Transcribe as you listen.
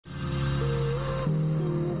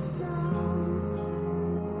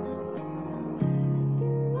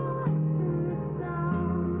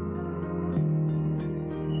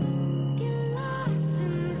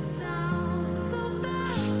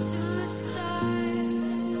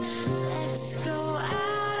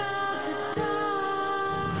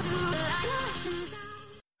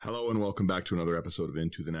welcome back to another episode of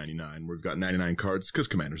Into the 99. We've got 99 cards because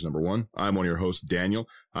Commander's number one. I'm one of your hosts, Daniel.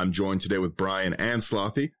 I'm joined today with Brian and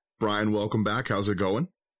Slothy. Brian, welcome back. How's it going?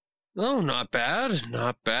 Oh, not bad.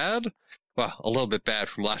 Not bad. Well, a little bit bad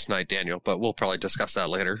from last night, Daniel, but we'll probably discuss that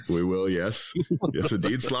later. We will, yes. Yes,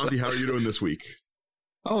 indeed. Slothy, how are you doing this week?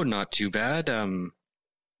 Oh, not too bad.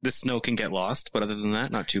 The snow can get lost, but other than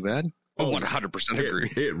that, not too bad. Oh, 100%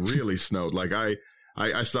 agree. It really snowed. Like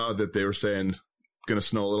I saw that they were saying going to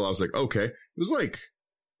snow a little. I was like, okay. It was like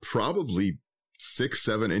probably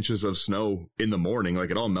 6-7 inches of snow in the morning.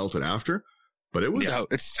 Like it all melted after, but it was. Yeah,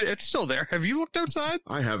 it's still there. Have you looked outside?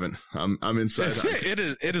 I haven't. I'm inside. It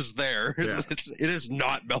is there. Yeah. It is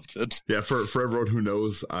not melted. Yeah. For everyone who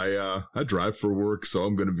knows, I drive for work, so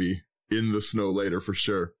I'm going to be in the snow later for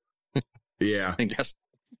sure. Yeah. I guess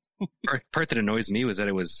part that annoys me was that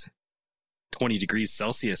it was 20 degrees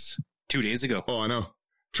Celsius 2 days ago. Oh, I know.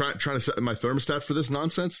 Trying to set my thermostat for this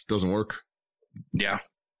nonsense doesn't work. Yeah.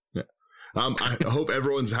 I hope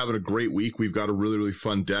everyone's having a great week. We've got a really, really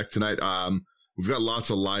fun deck tonight. We've got lots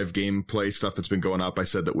of live gameplay stuff that's been going up. I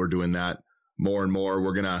said that we're doing that more and more.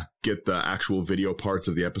 We're going to get the actual video parts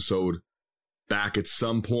of the episode back at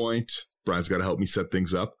some point. Brian's got to help me set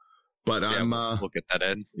things up, but yeah, we'll get that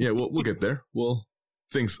in. Yeah, we'll get there.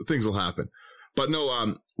 Things will happen, but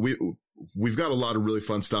no, we've got a lot of really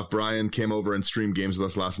fun stuff. Brian came over and streamed games with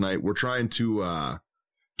us last night. We're trying to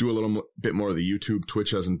do a little bit more of the YouTube.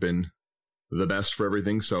 Twitch hasn't been the best for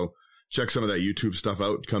everything, so check some of that YouTube stuff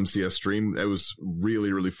out. Come see us stream. It was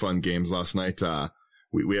really, really fun games last night.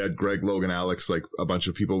 We had Greg, Logan, Alex, like a bunch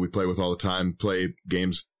of people we play with all the time, play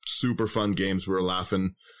games, super fun games. We were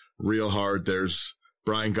laughing real hard.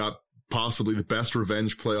 Brian got possibly the best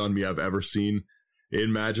revenge play on me I've ever seen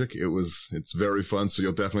in Magic. It's very fun, so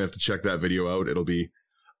you'll definitely have to check that video out. It'll be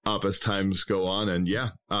up as times go on, and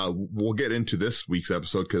yeah, we'll get into this week's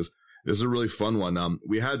episode because this is a really fun one.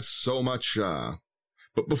 We had so much,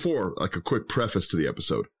 but before, like a quick preface to the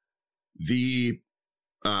episode, the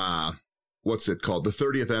what's it called? The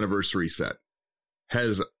 30th anniversary set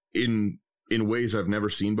has in ways I've never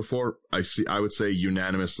seen before. I would say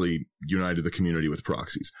unanimously united the community with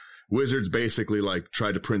proxies. Wizards basically like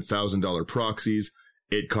tried to print $1,000 proxies.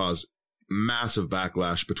 It caused massive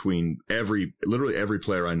backlash between literally every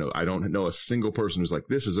player I know. I don't know a single person who's like,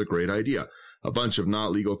 this is a great idea. A bunch of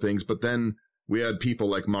not legal things. But then we had people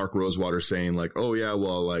like Mark Rosewater saying like, oh yeah,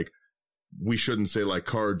 well, like we shouldn't say like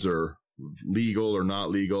cards are legal or not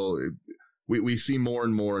legal. We see more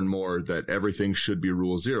and more and more that everything should be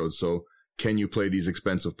rule zeroed. So can you play these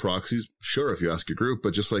expensive proxies? Sure, if you ask your group,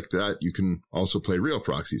 but just like that, you can also play real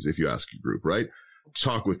proxies if you ask your group, right?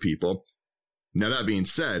 Talk with people. Now, that being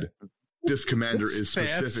said, this commander is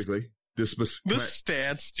specifically... This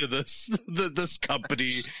stance to this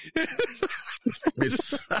company.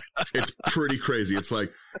 It's pretty crazy. It's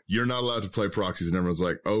like, you're not allowed to play proxies, and everyone's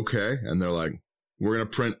like, okay. And they're like, we're going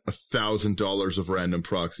to print $1,000 of random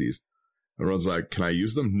proxies. Everyone's like, can I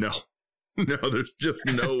use them? No, there's just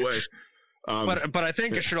no way. But I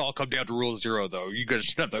think it should all come down to rule zero, though. You guys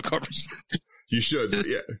should have that conversation. You should,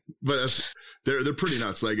 yeah. But they're pretty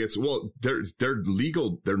nuts. Like they're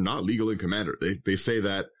legal. They're not legal in Commander. They say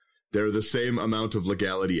that they're the same amount of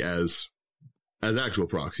legality as actual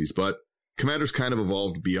proxies, but Commander's kind of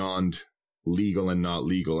evolved beyond legal and not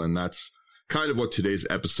legal, and that's kind of what today's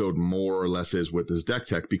episode more or less is with this deck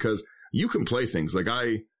tech, because you can play things like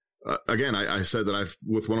I said that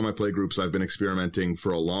with one of my play groups, I've been experimenting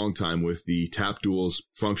for a long time with the tap duels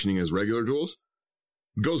functioning as regular duels.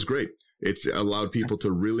 It goes great. It's allowed people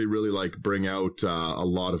to really, really like bring out a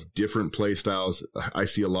lot of different play styles. I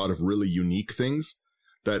see a lot of really unique things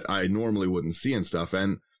that I normally wouldn't see and stuff.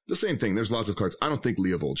 And the same thing, there's lots of cards. I don't think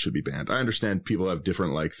Leovold should be banned. I understand people have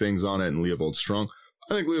different like things on it, and Leovold's strong.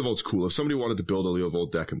 I think Leovold's cool. If somebody wanted to build a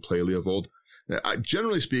Leovold deck and play Leovold,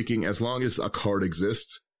 generally speaking, as long as a card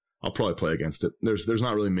exists, I'll probably play against it. There's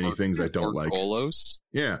not really many things I don't like. Golos?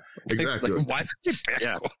 Yeah, exactly. Like, why did you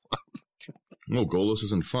ban Golos? No, Golos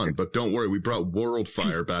isn't fun, but don't worry. We brought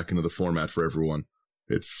Worldfire back into the format for everyone.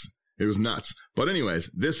 It was nuts. But anyways,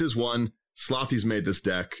 this is one. Slothy's made this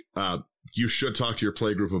deck. You should talk to your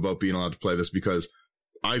play group about being allowed to play this, because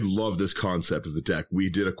I love this concept of the deck. We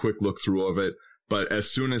did a quick look through of it, but as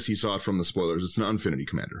soon as he saw it from the spoilers, it's an Unfinity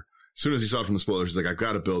commander. As soon as he saw it from the spoilers, he's like, I've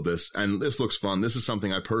got to build this, and this looks fun. This is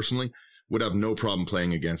something I personally would have no problem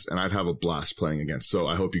playing against, and I'd have a blast playing against. So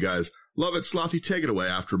I hope you guys love it. Slothy, take it away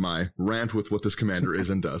after my rant with what this commander is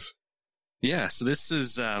and does. Yeah, so this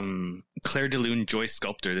is Claire de Lune, Joy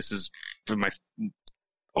Sculptor. This is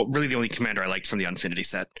really the only commander I liked from the Unfinity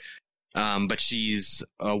set. But she's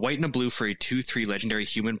white and a blue for a 2/3 legendary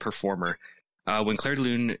human performer. When Clair de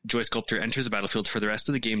Lune, Joy Sculptor enters the battlefield for the rest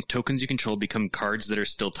of the game, tokens you control become cards that are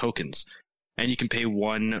still tokens. And you can pay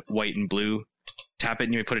 1 white and blue, tap it,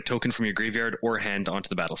 and you may put a token from your graveyard or hand onto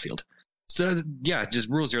the battlefield. So, yeah, just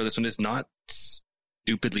rule 0. This one is not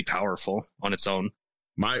stupidly powerful on its own.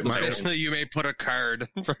 Basically, you may put a card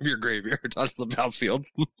from your graveyard onto the battlefield.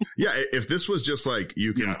 Yeah, if this was just like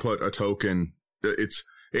you can put a token,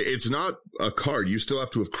 it's not a card. You still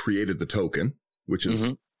have to have created the token, which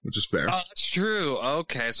is fair. Oh, that's true.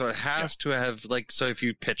 Okay, so it has to have so if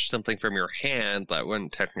you pitch something from your hand, that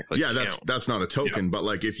wouldn't technically count. That's not a token. But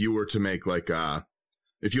like if you were to make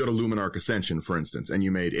if you had a Luminarch Ascension, for instance, and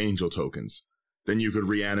you made angel tokens, then you could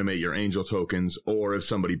reanimate your angel tokens, or if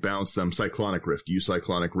somebody bounced them, Cyclonic Rift. You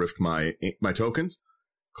Cyclonic Rift my tokens,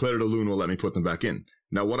 Clair de Lune will let me put them back in.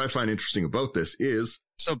 Now, what I find interesting about this is...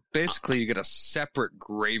 So basically, you get a separate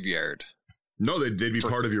graveyard. No, they'd be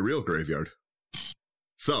part of your real graveyard.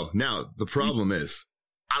 So, now, the problem is,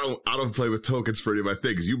 I don't play with tokens for any of my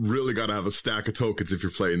things. You really got to have a stack of tokens if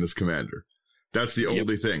you're playing this commander. That's the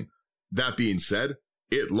only thing. That being said,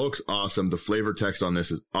 it looks awesome. The flavor text on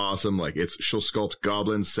this is awesome. Like, she'll sculpt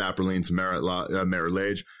goblins, saprolines,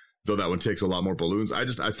 Merilage, though that one takes a lot more balloons.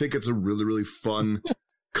 I think it's a really, really fun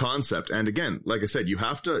concept. And again, like I said, you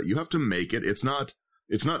have to make it. It's not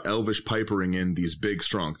Elvish pipering in these big,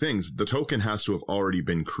 strong things. The token has to have already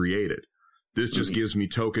been created. This just gives me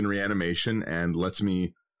token reanimation and lets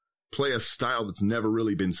me play a style that's never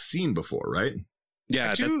really been seen before, right?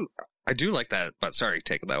 Yeah, I do like that, but sorry,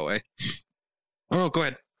 take it that way. Oh, go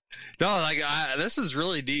ahead. No, this is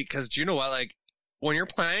really neat because do you know what? Like, when you're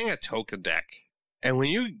playing a token deck and when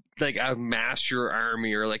you amass your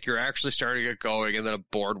army or you're actually starting to get going and then a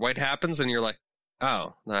board wipe happens and you're like,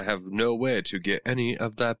 oh, I have no way to get any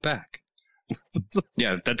of that back.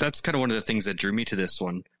 Yeah, that's kind of one of the things that drew me to this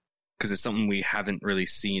one because it's something we haven't really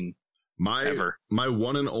seen ever. My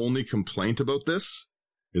one and only complaint about this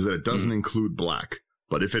is that it doesn't include black.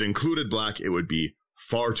 But if it included black, it would be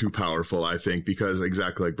far too powerful, I think, because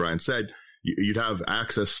exactly like Brian said, you'd have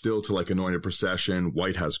access still to Anointed Procession.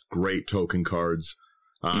 White has great token cards.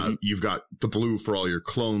 You've got the blue for all your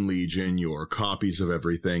Clone Legion, your copies of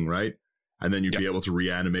everything, right? And then you'd be able to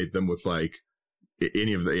reanimate them with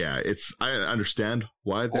any of the, I understand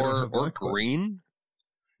why they don't have black. Or green.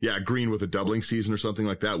 Yeah, green with a doubling season or something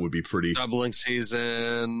like that would be pretty. Doubling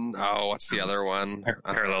season. Oh, what's the other one?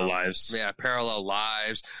 Parallel Lives. Yeah, Parallel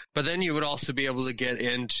Lives. But then you would also be able to get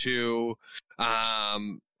into,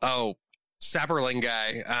 Saberling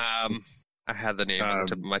guy. I had the name on the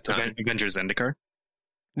tip of my tongue. Avengers Zendikar?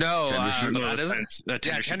 No,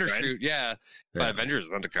 Tendershoot, yeah. But Avengers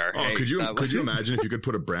Zendikar. Oh, hey, could you imagine if you could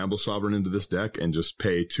put a Bramble Sovereign into this deck and just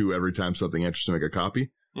pay 2 every time something enters to make a copy?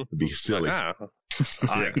 It'd be silly.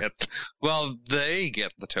 Well, they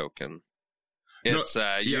get the token. It's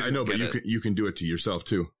I know, but you can do it to yourself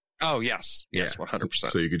too. Oh yes,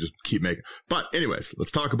 100%. So you could just keep making. But anyways,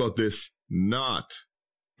 let's talk about this. Not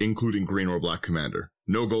including green or black commander.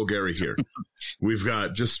 No Golgari here. We've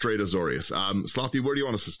got just straight Azorius. Slothy, where do you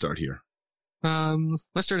want us to start here?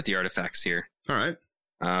 Let's start at the artifacts here. All right.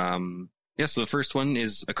 So the first one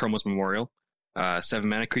is Akromos Memorial. 7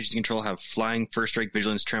 mana creatures you control have flying, first strike,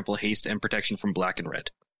 vigilance, trample, haste, and protection from black and red.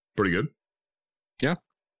 Pretty good. Yeah.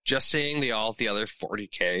 Just seeing all the other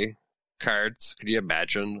 40k cards, could you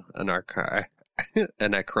imagine an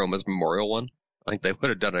Akromos Memorial one? I think they would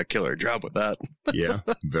have done a killer job with that. Yeah,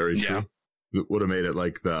 very true. It would have made it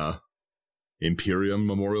like the Imperium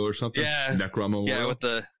Memorial or something. Yeah. Necron Memorial. Yeah, with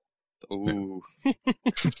the... Ooh.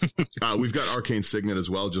 We've got Arcane Signet as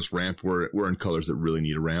well, just ramped. We're in colors that really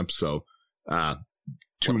need a ramp, so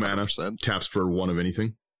 2 mana, taps for 1 of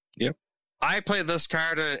anything. Yep. I played this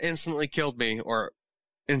card and it instantly killed me, or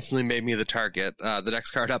instantly made me the target. The next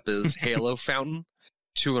card up is Halo Fountain,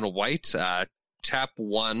 2 and a white. Tap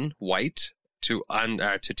 1 white to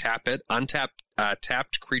tap it, untap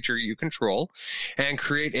tapped creature you control, and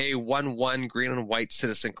create a 1/1 green and white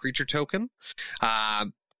citizen creature token.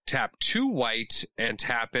 Tap 2 white and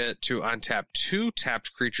tap it to untap 2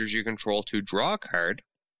 tapped creatures you control to draw a card.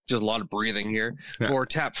 Just a lot of breathing here. Yeah. Or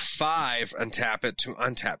tap 5 and tap it to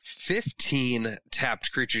untap 15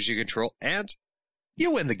 tapped creatures you control, and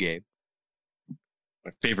you win the game.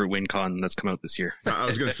 My favorite win con that's come out this year. I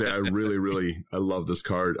was going to say, I love this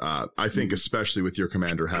card. I think especially with your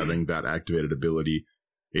commander having that activated ability,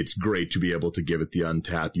 it's great to be able to give it the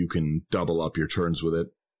untap. You can double up your turns with it.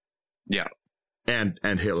 Yeah. And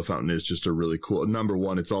Halo Fountain is just a really cool. Number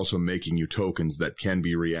one, it's also making you tokens that can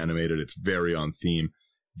be reanimated. It's very on theme.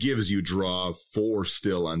 Gives you draw for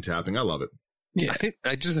still untapping. I love it. Yeah.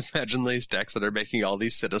 I just imagine these decks that are making all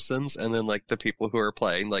these citizens, and then like the people who are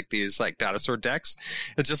playing like these like dinosaur decks.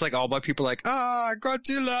 It's just like all my people like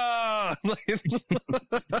Godzilla,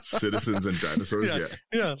 Citizens and dinosaurs.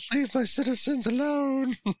 yeah. Leave my citizens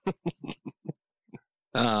alone.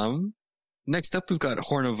 Next up, we've got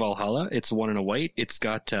Horn of Valhalla. It's 1 and a white. It's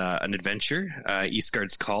got an adventure,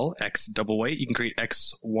 Eastguard's Call, X double white. You can create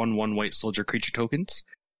X 1/1 white soldier creature tokens.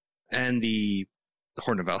 And the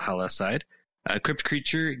Horn of Valhalla side. Equipped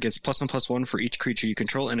creature gets +1/+1 for each creature you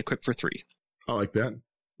control and equipped for 3. I like that.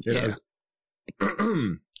 It has...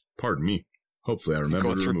 Pardon me. Hopefully I remember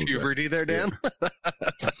Going to through remove puberty there, Dan?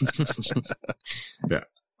 Yeah.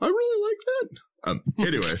 I really like that.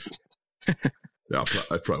 Anyways. Yeah,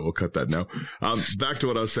 I probably will cut that now. Back to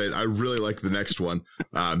what I was saying. I really like the next one.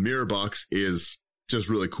 Mirror Box is just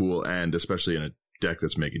really cool, and especially in a deck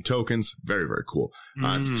that's making tokens. Very, very cool.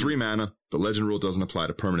 It's 3 mana. The legend rule doesn't apply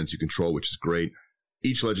to permanents you control, which is great.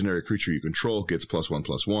 Each legendary creature you control gets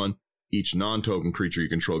 +1/+1. Each non-token creature you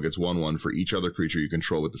control gets 1/1 for each other creature you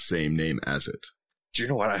control with the same name as it. Do you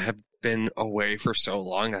know what? I have been away for so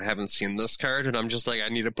long. I haven't seen this card, and I'm just like, I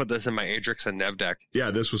need to put this in my Adrix and Nev deck.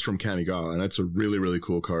 Yeah, this was from Kamigawa, and it's a really, really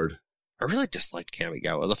cool card. I really disliked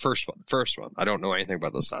Kamigawa, the first one. I don't know anything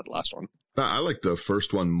about this last one. I like the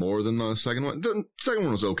first one more than the second one. The second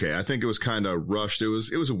one was okay. I think it was kind of rushed. It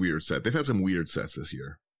was a weird set. They've had some weird sets this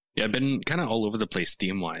year. Yeah, I've been kind of all over the place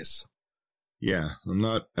theme-wise. Yeah, I'm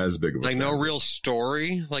not as big of a like fan. No real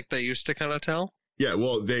story like they used to kind of tell. Yeah,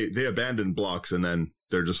 well, they abandoned blocks, and then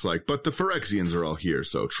they're just like, but the Phyrexians are all here,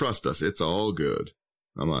 so trust us, it's all good.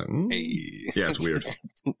 I'm like, Hey. Yeah, it's weird.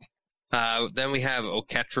 Then we have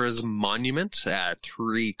Oketra's Monument,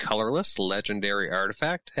 3 colorless, legendary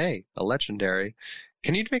artifact. Hey, a legendary.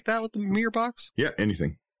 Can you make that with the mirror box? Yeah,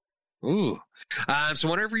 anything. Ooh. So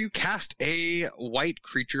whenever you cast a white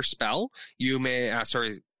creature spell, you may,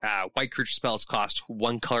 white creature spells cost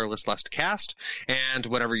 1 colorless less to cast, and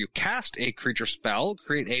whenever you cast a creature spell,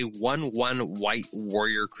 create a 1/1 white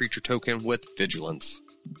warrior creature token with vigilance.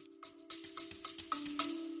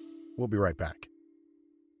 We'll be right back.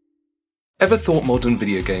 Ever thought modern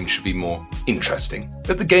video games should be more interesting?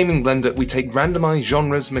 At the Gaming Blender, we take randomized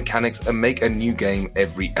genres, mechanics, and make a new game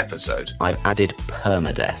every episode. I've added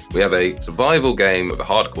permadeath. We have a survival game of a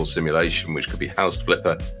hardcore simulation, which could be House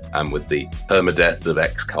Flipper, and with the permadeath of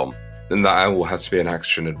XCOM. And that all has to be an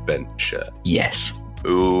action adventure. Yes.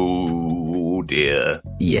 Oh dear.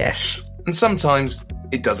 Yes. And sometimes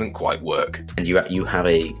it doesn't quite work. And you have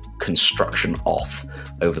a construction off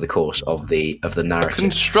over the course of the narrative. A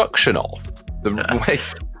construction off.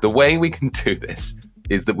 The way we can do this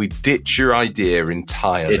is that we ditch your idea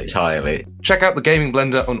entirely. Check out the Gaming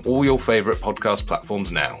Blender on all your favourite podcast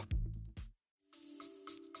platforms now.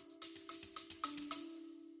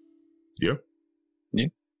 Yeah. Yeah.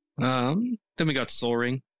 Then we got Soul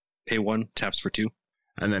Ring. Pay 1, taps for 2.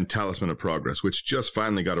 And then Talisman of Progress, which just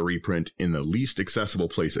finally got a reprint in the least accessible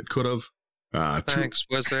place it could have. Thanks,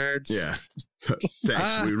 Wizards. Yeah.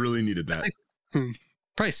 Thanks. We really needed that.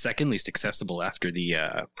 Probably second least accessible after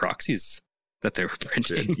the proxies that they were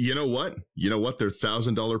printing. You know what? Their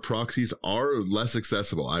 $1,000 proxies are less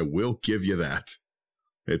accessible. I will give you that.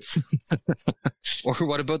 It's Or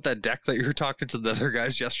what about that deck that you were talking to the other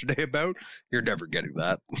guys yesterday about? You're never getting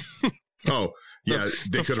that. Oh, yeah,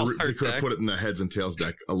 they could have deck. put it in the heads and tails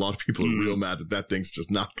deck. A lot of people are real mad that thing's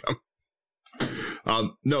just not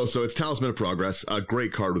coming. No, so it's Talisman of Progress, a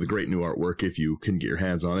great card with a great new artwork if you can get your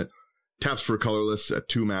hands on it. Taps for colorless at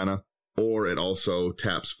 2 mana, or it also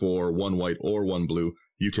taps for 1 white or 1 blue.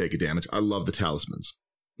 You take a damage. I love the talismans.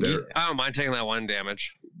 I don't mind taking that 1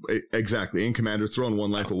 damage. Exactly. In Commander, throwing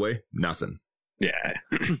 1 life away, nothing. Yeah.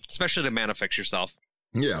 Especially to mana fix yourself.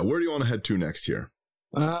 Yeah, where do you want to head to next here?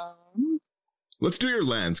 Let's do your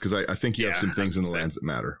lands, because I think you have some things in the lands that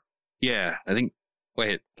matter. Yeah, I think...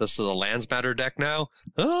 Wait, this is a Lands Matter deck now?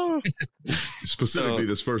 Oh. Specifically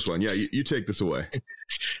this first one. Yeah, you take this away.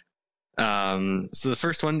 So the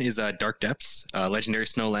first one is Dark Depths. Legendary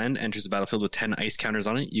snow land enters the battlefield with 10 ice counters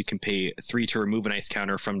on it. You can pay 3 to remove an ice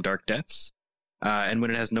counter from Dark Depths. And when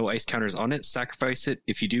it has no ice counters on it, sacrifice it.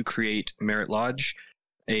 If you do, create Merit Lodge,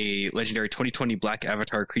 a legendary 2020 black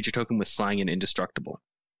avatar creature token with flying and indestructible.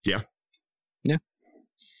 Yeah. Yeah.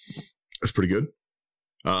 That's pretty good.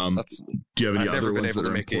 Do you have any other ones that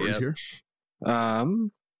are important here?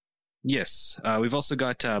 Yes. We've also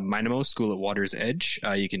got Minamo, School at Water's Edge.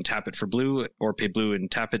 You can tap it for blue or pay blue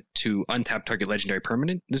and tap it to untap target legendary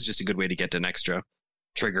permanent. This is just a good way to get an extra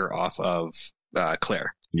trigger off of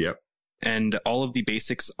Claire. Yep. And all of the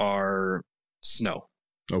basics are snow.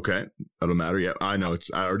 Okay. That'll matter. Yeah, I know.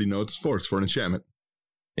 I already know it's force for an enchantment.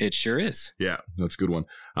 It sure is. Yeah, that's a good one.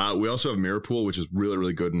 We also have Mirror Pool, which is really,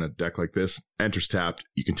 really good in a deck like this. Enters tapped.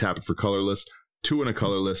 You can tap it for colorless. 2 in a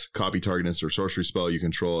colorless. Copy target instant or sorcery spell you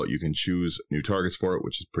control. You can choose new targets for it,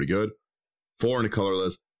 which is pretty good. 4 in a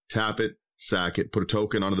colorless. Tap it, sack it, put a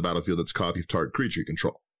token onto the battlefield that's a copy of target creature you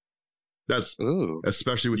control. That's,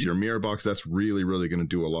 especially with your mirror box, that's really, really going to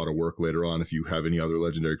do a lot of work later on if you have any other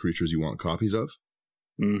legendary creatures you want copies of.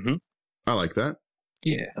 Mm-hmm. I like that.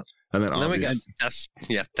 Yeah. And then we got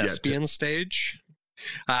Thespian Stage.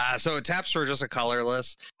 So it taps for just a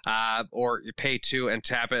colorless, or you pay 2 and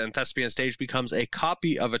tap it, and Thespian Stage becomes a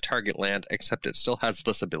copy of a target land, except it still has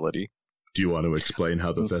this ability. Do you want to explain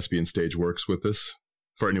how the Thespian Stage works with this?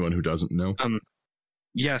 For anyone who doesn't know.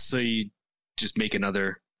 Yeah, so you just make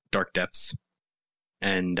another Dark Depths.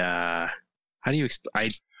 And how do you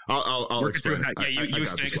explain? I'll explain. You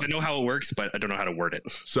explain, because I know how it works, but I don't know how to word it.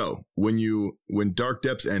 So, when Dark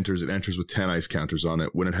Depths enters, it enters with 10 ice counters on it.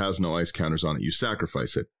 When it has no ice counters on it, you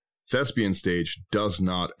sacrifice it. Thespian Stage does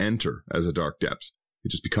not enter as a Dark Depths.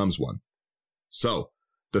 It just becomes one. So,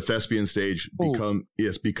 the Thespian Stage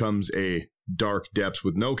becomes a Dark Depths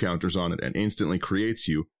with no counters on it and instantly creates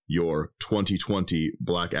you your 2020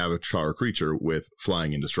 Black Avatar creature with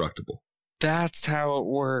Flying Indestructible. That's how it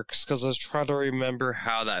works, because I was trying to remember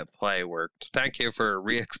how that play worked. Thank you for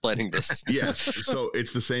re-explaining this. Yes, so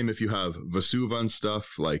it's the same if you have Vesuva and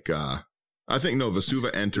stuff, like,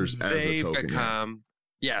 Vesuva enters as a token.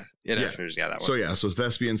 Enters, that one. So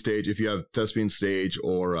Thespian Stage, if you have Thespian Stage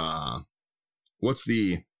or, what's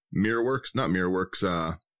the Mirrorworks? Not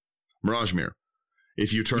Mirrorworks, Mirage Mirror.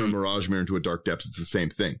 If you turn a Mirage Mirror into a Dark Depths, it's the same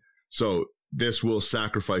thing. So this will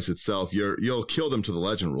sacrifice itself. You'll kill them to the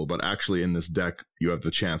legend rule, but actually in this deck, you have the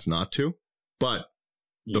chance not to. But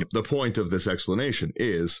the point of this explanation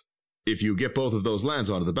is, if you get both of those lands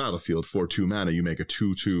onto the battlefield for 2 mana, you make a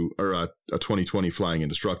 2/2 or a 2020 Flying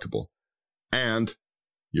Indestructible. And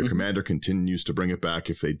your commander continues to bring it back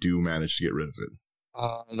if they do manage to get rid of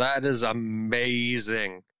it. That is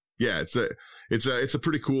amazing. Yeah, it's a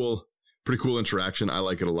pretty cool interaction. I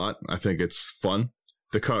like it a lot. I think it's fun.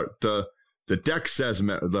 The deck says,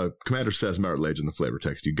 the commander says Marit Lage in the flavor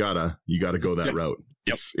text. You gotta go that route.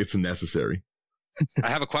 Yep. It's necessary. I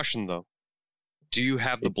have a question though. Do you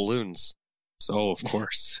have the balloons? Oh, of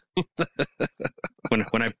course.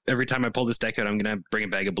 Every time I pull this deck out, I'm gonna bring a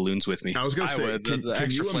bag of balloons with me. I was gonna say,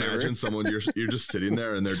 can you imagine someone you're just sitting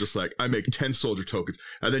there and they're just like, I make 10 soldier tokens,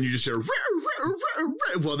 and then you just hear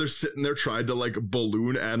while they're sitting there trying to like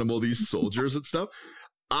balloon animal these soldiers and stuff.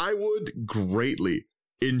 I would greatly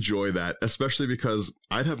enjoy that, especially because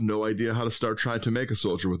I'd have no idea how to start trying to make a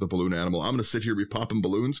soldier with a balloon animal. I'm gonna sit here, be popping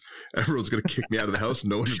balloons. Everyone's gonna kick me out of the house.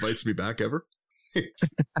 No one invites me back ever.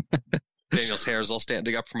 Daniel's hair is all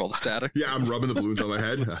standing up from all the static. Yeah, I'm rubbing the balloons on my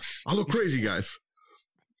head. I look crazy, guys.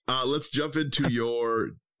 Let's jump into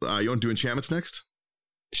your... you want to do enchantments next?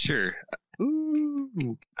 Sure.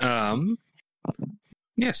 Ooh.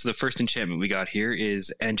 So the first enchantment we got here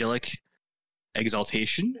is Angelic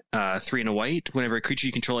Exaltation. 3 and a white. Whenever a creature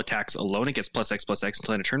you control attacks alone, it gets +X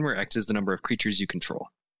until end of turn, where X is the number of creatures you control.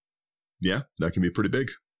 Yeah, that can be pretty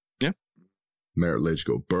big. Yeah. Marit Lage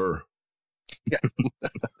go burr. Yeah.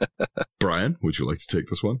 Brian, would you like to take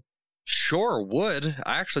this one? Sure would.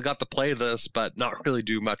 I actually got to play this, but not really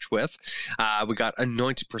do much with. We got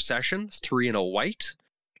Anointed Procession, 3 and a white.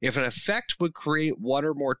 If an effect would create 1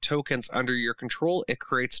 or more tokens under your control, it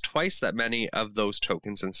creates twice that many of those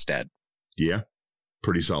tokens instead. Yeah,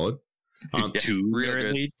 pretty solid. 2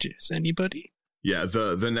 Marit Lages, anybody? Yeah,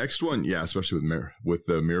 the next one, yeah, especially with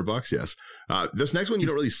the mirror box, yes. This next one you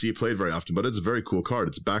don't really see played very often, but it's a very cool card.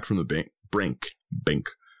 It's Back from the Brink.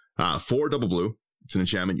 4 double blue. It's an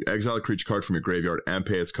enchantment. You exile a creature card from your graveyard and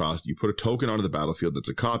pay its cost. You put a token onto the battlefield that's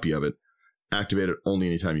a copy of it. Activate it only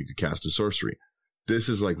anytime you could cast a sorcery. This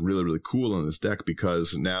is like really, really cool in this deck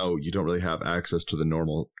because now you don't really have access to the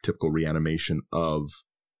normal, typical reanimation of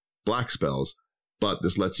black spells, but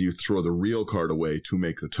this lets you throw the real card away to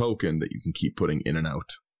make the token that you can keep putting in and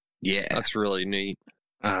out. Yeah, that's really neat.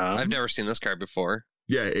 I've never seen this card before.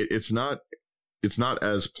 Yeah, it's not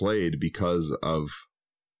as played because of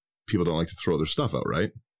people don't like to throw their stuff out,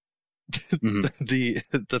 right?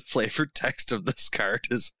 The flavored text of this card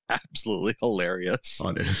is absolutely hilarious.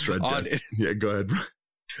 On Innistrad Death. Yeah, go ahead.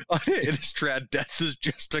 On Innistrad Death is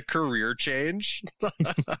just a career change.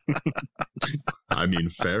 I mean,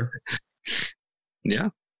 fair. Yeah.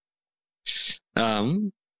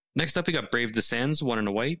 Next up, we got Brave the Sands, 1 and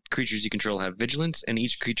a white. Creatures you control have vigilance, and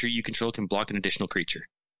each creature you control can block an additional creature.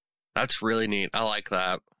 That's really neat. I like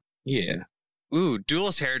that. Yeah. Ooh,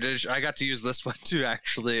 Duelist Heritage. I got to use this one to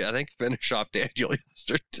actually, I think, finish off Daniel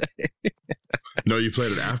yesterday. No, you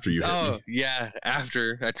played it after you hit Oh, me. yeah,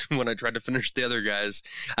 after when I tried to finish the other guys.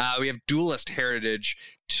 We have Duelist Heritage,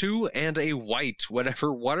 2 and a white.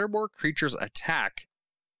 Whenever one or more creatures attack,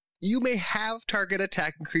 you may have target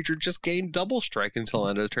attacking creature just gain double strike until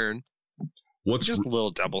end of turn. Just a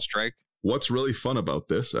little double strike. What's really fun about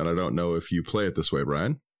this, and I don't know if you play it this way,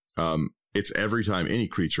 Brian, it's every time any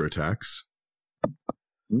creature attacks.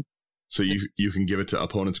 So you can give it to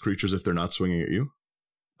opponent's creatures if they're not swinging at you.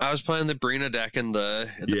 I was playing the Brina deck in the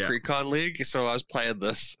Precon League, so I was playing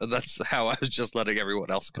this, and that's how I was just letting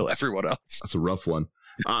everyone else kill everyone else. That's a rough one.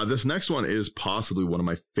 This next one is possibly one of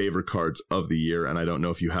my favorite cards of the year, and I don't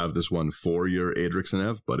know if you have this one for your Adrix and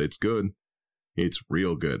Ev, but it's good. It's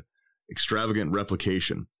real good. Extravagant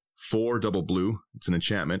Replication. 4 double blue. It's an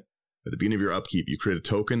enchantment. At the beginning of your upkeep, you create a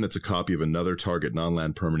token that's a copy of another target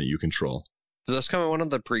non-land permanent you control. Did this come in one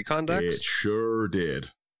of the Precon decks? It sure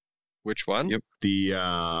did. Which one? Yep. It's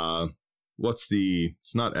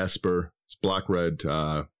not Esper. It's black-red,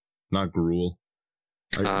 not Gruul.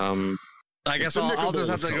 I guess I'll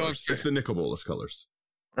just have to go. It's the Nicol Bolas colors.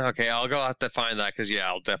 Okay, I'll go have to find that because,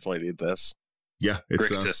 I'll definitely need this. Yeah. It's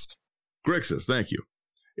Grixis. Grixis, thank you.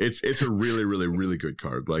 It's a really, really, really good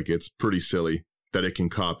card. Like, it's pretty silly that it can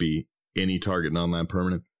copy any target non-land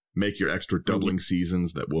permanent, make your extra doubling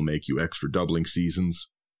seasons that will make you extra doubling seasons.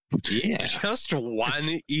 Yeah. Just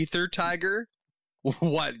one Ether Tiger?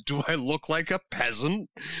 What, do I look like a peasant?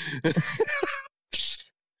 It's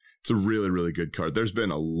a really, really good card. There's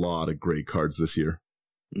been a lot of great cards this year.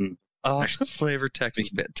 Oh, flavor text is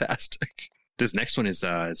fantastic. This next one is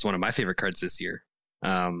it's one of my favorite cards this year.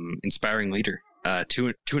 Inspiring Leader.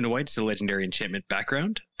 2 and a white is a legendary enchantment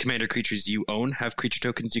background. Commander creatures you own have creature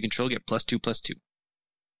tokens you control get +2/+2.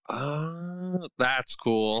 That's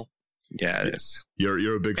cool. Yeah, it is.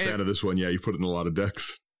 You're a big fan of this one. Yeah, you put it in a lot of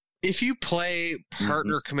decks. If you play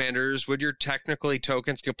partner commanders, would your technically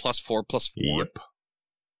tokens get +4/+4? Yep.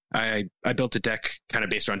 I built a deck kind of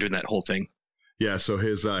based around doing that whole thing. Yeah, so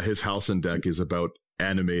his Halcyon deck is about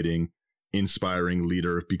animating Inspiring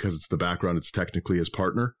Leader because it's the background. It's technically his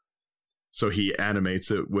partner. So he animates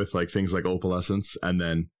it with like things like Opalescence, and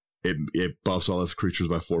then it buffs all his creatures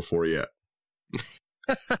by 4/4. Yeah.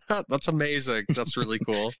 That's amazing. That's really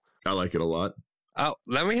cool. I like it a lot. Oh,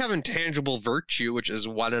 then we have Intangible Virtue, which is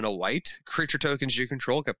 1 and a white. Creature tokens you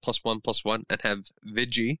control get +1/+1 and have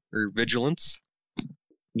Vigilance.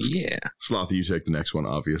 Yeah. Slothy, you take the next one,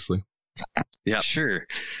 obviously. Yeah, sure.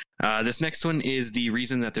 This next one is the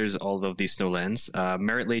reason that there's all of these snowlands.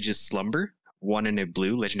 Merit Lage's Slumber, 1 and a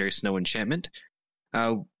blue, legendary snow enchantment.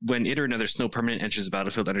 When it or another snow permanent enters the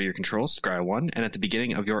battlefield under your control, scry 1, and at the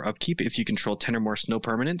beginning of your upkeep, if you control 10 or more snow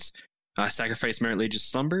permanents, sacrifice Merit Lage's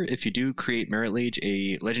Slumber. If you do, create Merit Lage,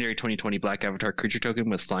 a legendary 2020 black avatar creature token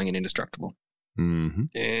with flying and indestructible. Mm-hmm.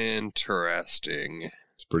 Interesting.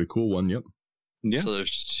 It's a pretty cool one, yep. Yeah. So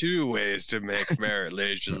there's 2 ways to make Merit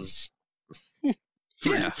Lages.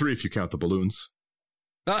 3 if you count the balloons.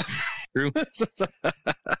 True.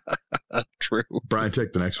 True. Brian,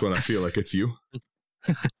 take the next one. I feel like it's you.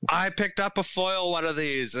 I picked up a foil one of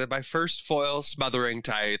these. My first foil, Smothering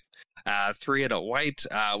Tithe. 3 and a white.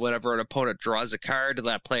 Whenever an opponent draws a card,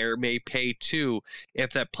 that player may pay 2.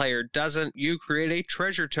 If that player doesn't, you create a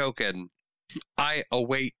treasure token. I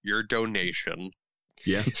await your donation.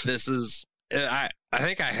 Yeah. This is... I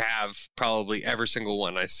think I have probably every single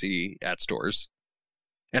one I see at stores.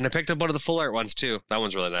 And I picked up one of the full art ones, too. That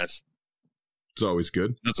one's really nice. It's always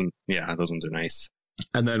good. Those ones are nice.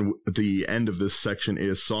 And then the end of this section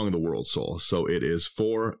is Song of the World Soul. So it is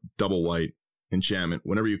 4 double white enchantment.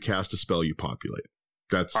 Whenever you cast a spell, you populate.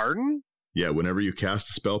 That's Pardon? Yeah, whenever you cast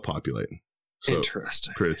a spell, populate. So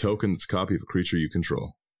interesting. Create a token that's a copy of a creature you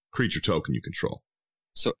control. Creature token you control.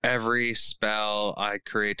 So every spell, I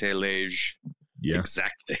create a Lage. Yeah.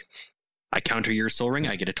 Exactly. I counter your Soul Ring,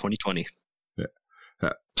 I get a 20/20.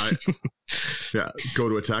 Yeah. Go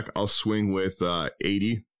to attack. I'll swing with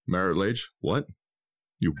 80 Merit Lage. What?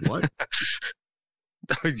 You what?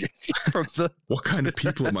 What kind of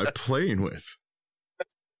people am I playing with?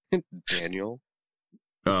 Daniel.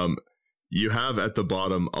 You have at the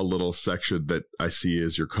bottom a little section that I see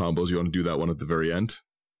is your combos. You want to do that one at the very end?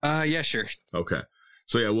 Yeah, sure. Okay.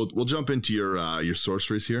 So yeah, we'll jump into your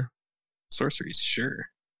sorceries here. Sorceries, sure.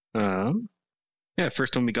 Yeah,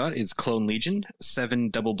 first one we got is Clone Legion, 7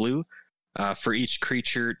 double blue. For each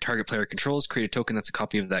creature target player controls, create a token that's a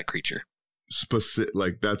copy of that creature.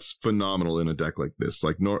 That's phenomenal in a deck like this.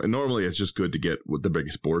 Like normally it's just good to get with the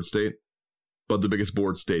biggest board state, but the biggest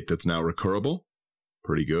board state that's now recurable,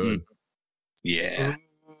 pretty good. Yeah.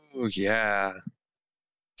 Oh, yeah.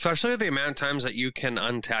 Especially the amount of times that you can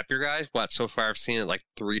untap your guys. So far I've seen it like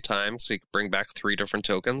 3 times. So you can bring back 3 different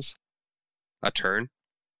tokens a turn.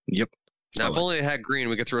 Yep. Now, if only it had green,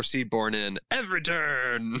 we could throw Seedborn in every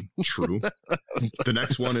turn. True. The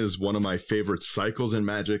next one is one of my favorite cycles in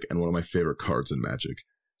Magic and one of my favorite cards in Magic.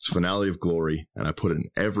 It's Finale of Glory, and I put it in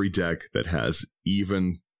every deck that has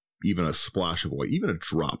even a splash of white, even a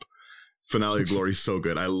drop. Finale of Glory is so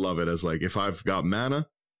good. I love it as like, if I've got mana,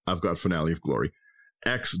 I've got Finale of Glory.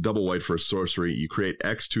 X double white for a sorcery. You create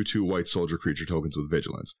X 2/2 white soldier creature tokens with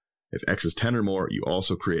vigilance. If X is 10 or more, you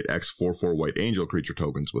also create X 4/4 white angel creature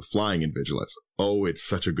tokens with flying and vigilance. Oh, it's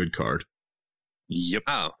such a good card. Yep.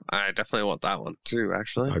 Oh, I definitely want that one too,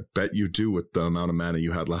 actually. I bet you do with the amount of mana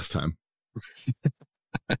you had last time.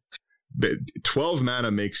 12 mana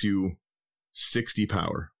makes you 60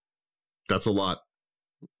 power. That's a lot.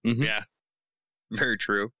 Mm-hmm. Yeah. Very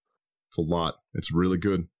true. It's a lot. It's really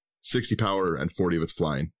good. 60 power and 40 of it's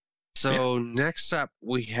flying. So next up,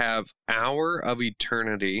 we have Hour of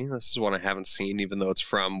Eternity. This is one I haven't seen, even though it's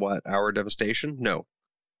from, Hour of Devastation? No.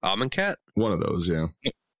 Amonkhet? One of those, yeah.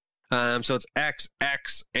 So it's X,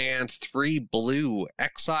 X, and 3 blue.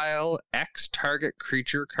 Exile X target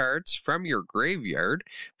creature cards from your graveyard.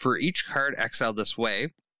 For each card exiled this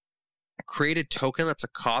way, create a token that's a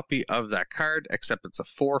copy of that card, except it's a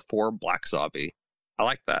 4/4 black zombie. I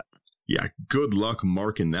like that. Yeah, good luck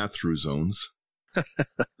marking that through zones.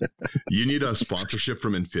 You need a sponsorship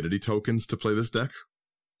from Infinity Tokens to play this deck?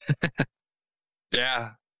 Yeah,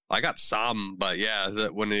 I got some, but yeah,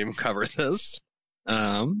 that wouldn't even cover this.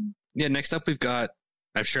 Next up we've got,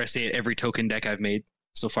 I'm sure I say it every token deck I've made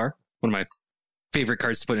so far. One of my favorite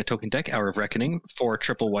cards to put in a token deck, Hour of Reckoning, for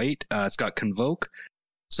triple white. It's got Convoke.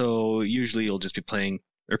 So usually you'll just be paying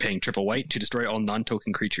triple white to destroy all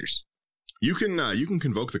non-token creatures. You can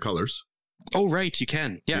convoke the colors. Oh, right, you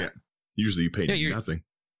can. Yeah. Usually you pay nothing.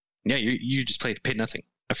 Yeah, you just paid nothing.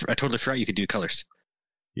 I totally forgot you could do colors.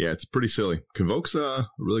 Yeah, it's pretty silly. Convoke's a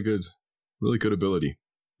really good ability.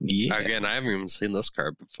 Yeah. Again, I haven't even seen this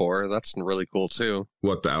card before. That's really cool too.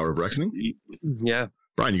 What, the Hour of Reckoning? Yeah.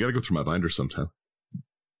 Brian, you got to go through my binder sometime.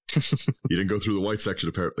 You didn't go through the white section,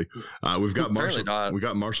 apparently. We've got Marshall. We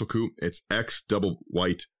got Marshall Coup. It's X double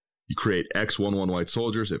white. You create X 1/1 white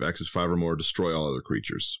soldiers. If X is 5 or more, destroy all other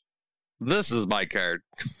creatures. This is my card.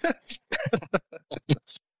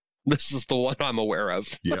 This is the one I'm aware of.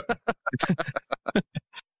 Yeah.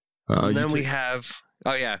 And then we have...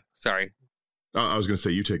 Oh, yeah. Sorry. I was going to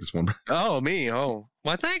say, you take this one. Oh, me. Oh,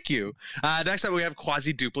 well, thank you. Next up, we have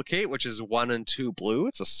Quasi-Duplicate, which is 1 and 2 blue.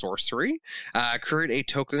 It's a sorcery. Create a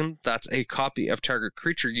token that's a copy of target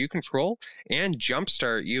creature you control. And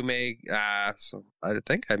Jumpstart, you may... so I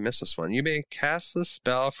think I missed this one. You may cast this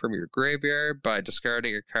spell from your graveyard by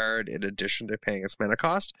discarding a card in addition to paying its mana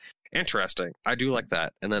cost. Interesting. I do like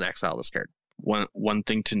that. And then exile this card. One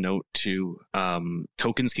thing to note, too,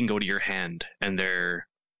 tokens can go to your hand, and they're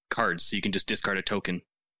cards, so you can just discard a token,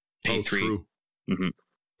 pay 3. True. Mm-hmm.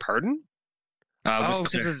 Pardon?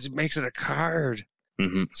 Because it makes it a card.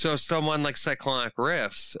 Mm-hmm. So if someone like Cyclonic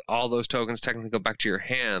Rifts, all those tokens technically go back to your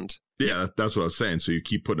hand. Yeah, that's what I was saying. So you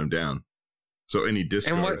keep putting them down. So any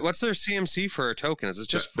discard. And what's their CMC for a token? Is it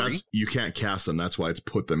just free? You can't cast them. That's why it's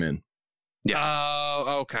put them in. Yeah.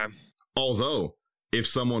 Oh, okay. Although, if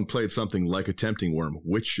someone played something like a Tempting Worm,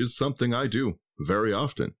 which is something I do very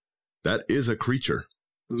often, that is a creature.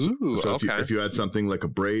 Ooh, so okay. If you had something like a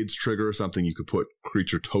Braids trigger or something, you could put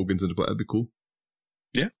creature tokens into play. That'd be cool.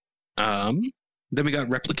 Yeah. Then we got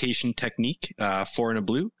Replication Technique, 4 and a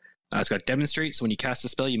blue. It's got Demonstrate, so when you cast a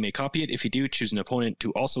spell, you may copy it. If you do, choose an opponent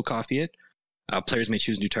to also copy it. Players may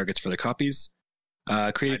choose new targets for their copies.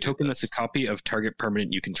 Create a token that's a copy of target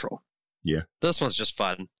permanent you control. Yeah. This one's just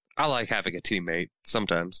fun. I like having a teammate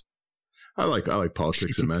sometimes. I like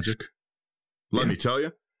politics in Magic. Let me tell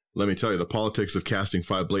you, the politics of casting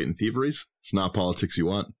 5 Blatant Thieveries, it's not politics you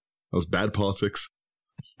want. That was bad politics.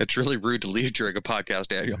 It's really rude to leave during a podcast,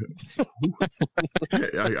 Daniel.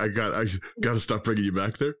 I got to stop bringing you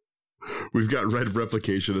back there. We've got Red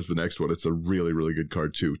Replication as the next one. It's a really, really good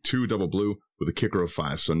card, too. 2 double blue with a kicker of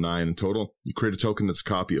 5, so 9 in total. You create a token that's a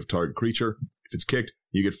copy of target creature. If it's kicked,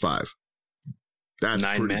 you get 5. That's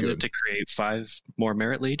 9 pretty mana good. to create 5 more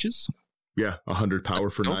Merit Lages. Yeah, 100 power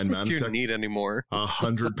for 9 mana. I don't think you need any more.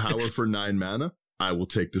 100 power for 9 mana. I will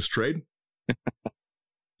take this trade.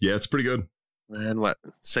 Yeah, it's pretty good. And what?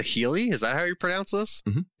 Saheeli? Is that how you pronounce this?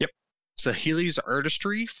 Mm-hmm. Yep. Saheeli's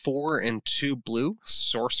Artistry, 4 and 2 blue,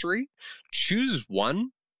 sorcery. Choose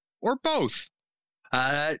one or both.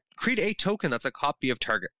 Create a token that's a copy of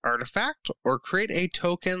target artifact, or create a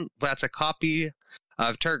token that's a copy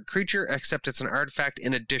of target creature, except it's an artifact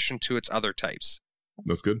in addition to its other types.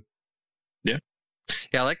 That's good. Yeah,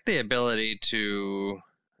 I like the ability to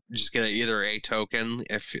just get either a token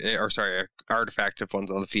an artifact if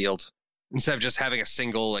one's on the field, instead of just having a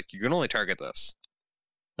single, like, you can only target this.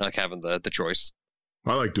 I like having the choice.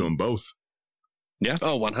 I like doing both. Yeah.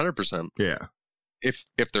 Oh, 100%. Yeah. If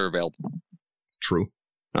they're available. True.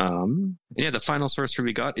 The final sorcery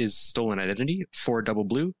we got is Stolen Identity, 4 double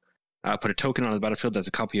blue. Put a token on the battlefield that's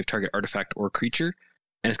a copy of target artifact or creature,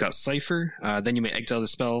 and it's got Cipher. Then you may exile the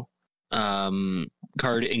spell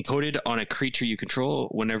card encoded on a creature you control.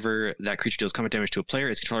 Whenever that creature deals combat damage to a player,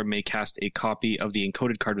 its controller may cast a copy of the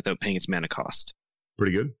encoded card without paying its mana cost.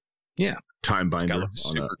 Pretty good. Yeah. Time binder.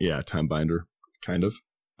 Time binder, kind of.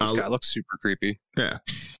 This guy looks super creepy. Yeah.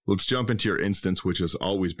 Let's jump into your instance, which is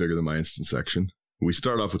always bigger than my instance section. We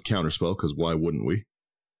start off with Counterspell, because why wouldn't we?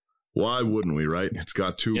 Why wouldn't we, right? It's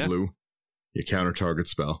got 2 blue. You counter target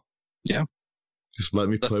spell. Yeah. Just let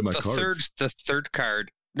me play my cards. The third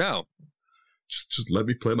card. No. Just let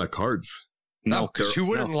me play my cards. No, because you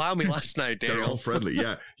wouldn't allow me last night, Daniel. They're all friendly.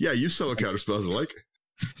 Yeah, you sell a counterspells I like.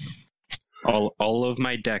 All of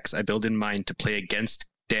my decks I build in mind to play against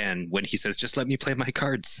Dan when he says, just let me play my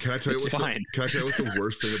cards. Can I tell you what the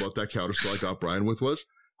worst thing about that counterspell I got Brian with was?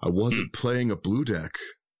 I wasn't playing a blue deck.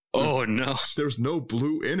 Oh, no. There's no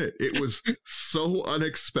blue in it. It was so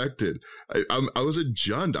unexpected. I was a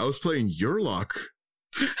Jund. I was playing Yurlok.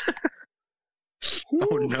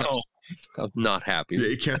 Oh, no. I'm not happy. Yeah,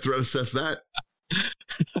 you can't threat assess that.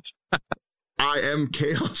 I am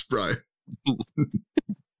Chaos, Brian.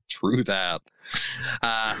 True that.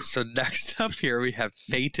 So next up here, we have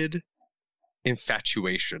Fated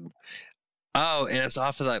Infatuation. Oh, and it's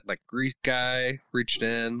off of that Greek guy reached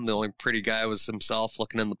in. The only pretty guy was himself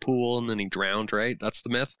looking in the pool, and then he drowned, right? That's the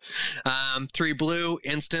myth. 3 blue,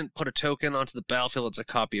 instant, put a token onto the battlefield. It's a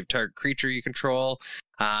copy of target creature you control.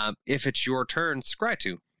 If it's your turn, scry 2.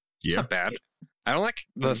 Yeah. It's not bad. I don't like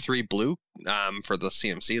the 3 blue for the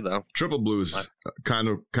CMC, though. Triple blue is kind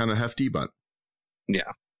of hefty, but...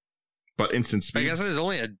 Yeah. But instant speed. I guess it's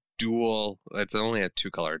only it's only a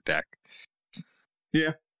 2-color deck.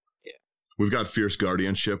 Yeah. We've got Fierce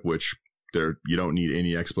Guardianship, which you don't need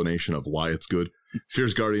any explanation of why it's good.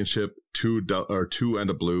 Fierce Guardianship, 2 and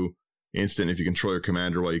a blue. Instant, if you control your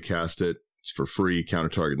commander while you cast it, it's for free. Counter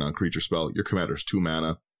target non-creature spell. Your commander's 2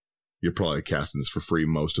 mana. You're probably casting this for free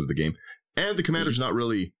most of the game. And the commander's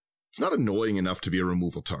it's not annoying enough to be a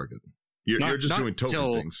removal target. You're just doing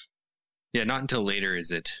token things. Yeah, not until later is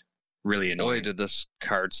it really annoying. Boy, did this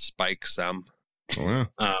card spike some. Oh,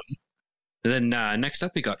 yeah. Then next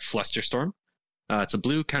up, we got Flusterstorm. It's a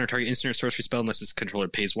blue counter target instant or sorcery spell unless its controller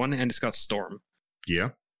pays 1, and it's got Storm. Yeah.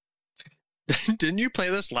 Didn't you play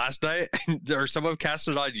this last night? Or someone cast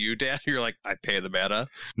it on you, Dan? You're like, I pay the mana.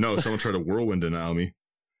 No, someone tried to whirlwind denial me.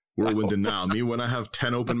 Denial me when I have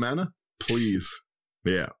 10 open mana? Please.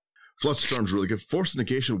 Yeah. Flusterstorm's really good. Force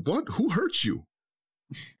negation. What? Who hurt you?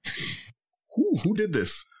 Who did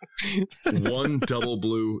this? 1 double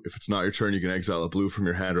blue. If it's not your turn, you can exile a blue from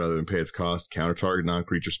your hand rather than pay its cost. Counter target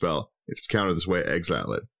non-creature spell. If it's countered this way,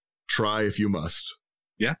 exile it. Try if you must.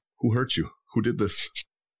 Yeah. Who hurt you? Who did this?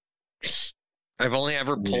 I've only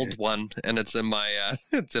ever pulled one, and it's in my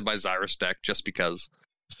Xyrus deck just because.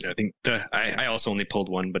 I think I also only pulled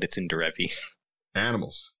one, but it's in Derevi.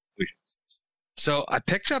 Animals. So I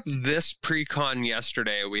picked up this pre-con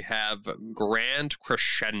yesterday. We have Grand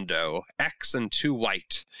Crescendo, X and 2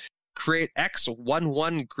 white. Create X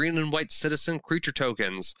 1/1 green and white citizen creature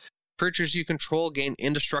tokens. Creatures you control gain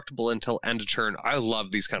indestructible until end of turn. I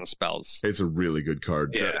love these kind of spells. It's a really good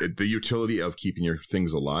card. Yeah. The utility of keeping your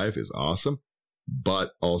things alive is awesome,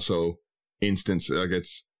 but also instance,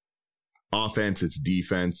 it's offense, it's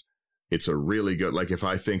defense. It's a really good, if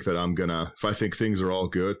I think things are all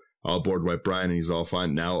good, I'll board wipe Brian and he's all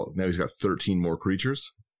fine. Now he's got 13 more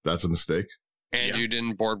creatures. That's a mistake. And you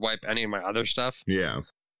didn't board wipe any of my other stuff? Yeah.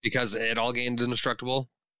 Because it all gained indestructible?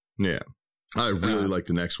 Yeah. I really like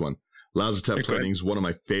the next one. Lazotep Lightning is one of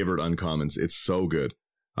my favorite uncommons. It's so good.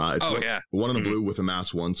 It's one in a blue with a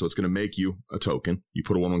mass 1, so it's going to make you a token. You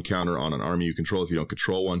put a 1/1 counter on an army you control. If you don't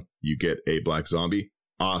control one, you get a black zombie.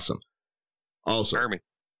 Awesome. Also, army.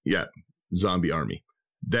 Yeah, zombie army.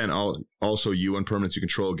 Then also you and permanents you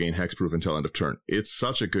control gain hexproof until end of turn. It's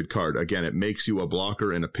such a good card. Again, it makes you a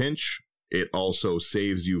blocker in a pinch. It also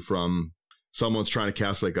saves you from someone's trying to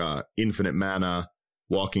cast a infinite mana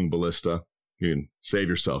walking ballista. You can save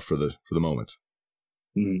yourself for the moment.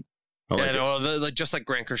 Mm-hmm. Just like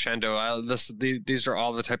Grand Crescendo, these are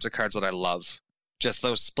all the types of cards that I love. just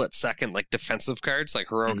those split second like defensive cards, like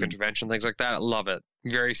heroic intervention, things like that. I love it.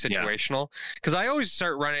 Very situational. Because I always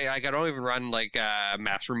start running. I don't even run like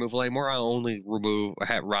mass removal anymore. I only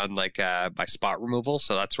run like my spot removal.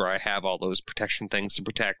 So that's where I have all those protection things to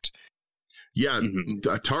protect. Yeah,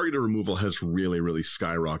 targeted removal has really, really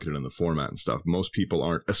skyrocketed in the format and stuff. Most people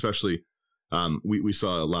aren't, especially we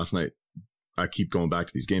saw last night. I keep going back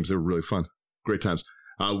to these games. They were really fun. Great times.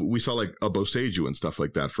 We saw like a Boseiju and stuff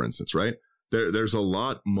like that, for instance, right? There's a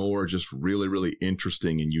lot more just really, really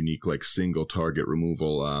interesting and unique, like single target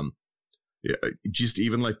removal. Just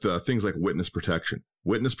even like the things like Witness Protection,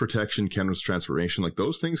 Kenra's Transformation, like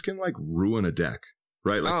those things can like ruin a deck,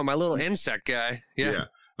 right? Like, my little insect guy. Yeah.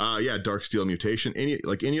 Darksteel Mutation,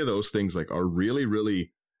 any of those things like are really,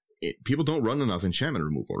 really, people don't run enough enchantment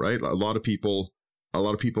removal, right? A lot of people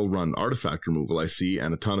run artifact removal, I see,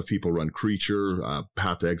 and a ton of people run creature,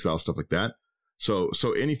 Path to Exile, stuff like that. So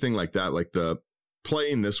anything like that, like the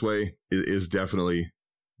playing this way is definitely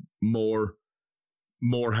more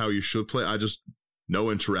how you should play. No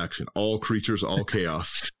interaction, all creatures, all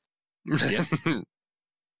chaos. Yeah.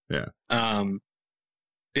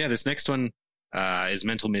 This next one is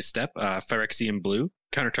Mental Misstep, Phyrexian Blue,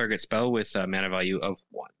 counter target spell with mana value of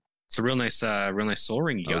 1. It's a real nice Soul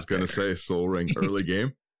Ring. I was going to say Soul Ring early game,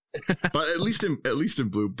 but at least in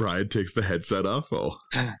Blue, Brian takes the headset off. Oh,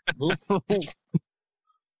 yeah.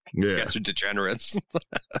 You guys are degenerates.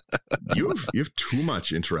 you have too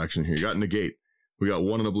much interaction here. You got Negate. We got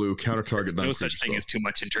 1 in the blue, counter target. There's no such thing as too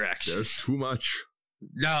much interaction. There's too much.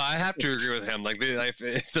 No, I have to agree with him. Like,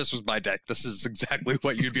 if this was my deck, this is exactly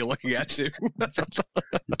what you'd be looking at too.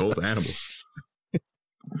 Both animals.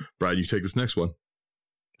 Brian, you take this next one.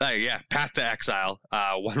 Path to Exile.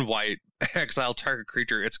 1 white, exile target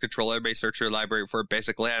creature. Its controller may search your library for a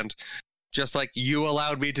basic land, just like you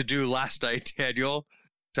allowed me to do last night, Daniel.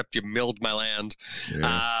 Except you milled my land.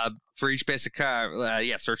 Yeah. For each basic card,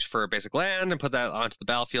 search for a basic land and put that onto the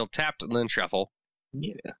battlefield, tapped, and then shuffle.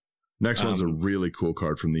 Yeah. Next one's a really cool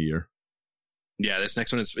card from the year. Yeah, this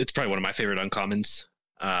next one it's probably one of my favorite uncommons.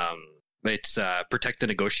 It's Protect the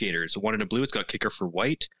Negotiators. 1 in a blue. It's got kicker for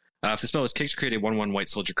white. If the spell is kicked, create a 1/1 white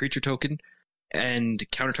soldier creature token, and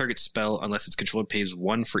counter target spell unless its controller pays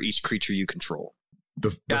 1 for each creature you control.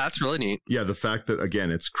 That's really neat. Yeah, the fact that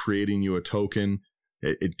again it's creating you a token.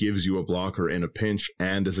 It gives you a blocker in a pinch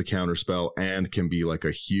and as a counter spell and can be like a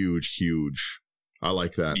huge. I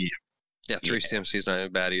like that. Yeah, 3 CMC is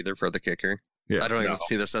not bad either for the kicker. Yeah, I don't even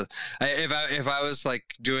see this as if I was like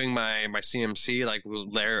doing my CMC, like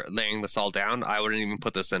laying this all down, I wouldn't even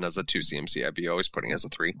put this in as a 2 CMC. I'd be always putting it as a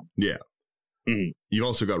 3. Yeah. You've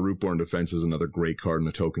also got Rootborn Defense as another great card in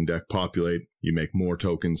the token deck. Populate, you make more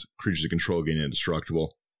tokens, creatures you control gain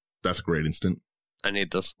indestructible. That's a great instant. I need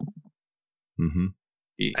this.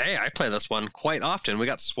 Hey, I play this one quite often. We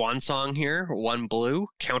got Swan Song here, 1 blue,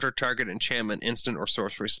 counter target enchantment, instant, or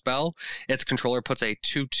sorcery spell. Its controller puts a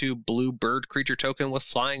 2/2 blue bird creature token with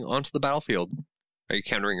flying onto the battlefield. Are you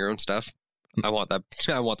countering your own stuff? I want that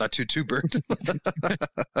 2/2 bird.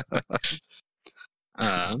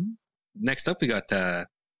 Next up, we got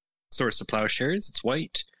Swords to Plowshares. It's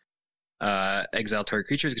white. Exile target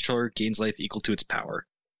creature's controller gains life equal to its power.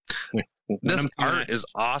 This art is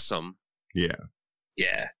awesome. Yeah.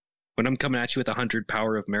 Yeah. When I'm coming at you with 100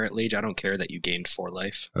 power of Merit Lage, I don't care that you gained 4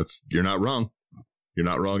 life. You're not wrong. You're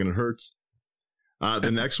not wrong, and it hurts. The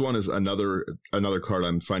next one is another card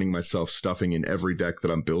I'm finding myself stuffing in every deck that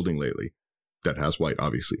I'm building lately. That has white,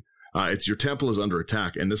 obviously. It's Your Temple is Under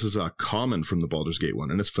Attack, and this is a common from the Baldur's Gate one,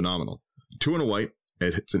 and it's phenomenal. 2 and a white.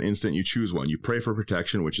 It's an instant. You choose one. You pray for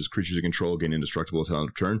protection, which is creatures you control gain indestructible until end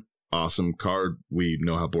of turn. Awesome card. We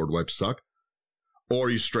know how board wipes suck. Or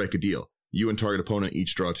you strike a deal. You and target opponent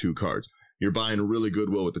each draw 2 cards. You're buying really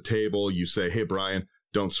goodwill with the table. You say, hey, Brian,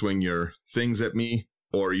 don't swing your things at me.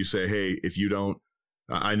 Or you say, hey, if you don't,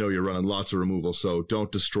 I know you're running lots of removal, so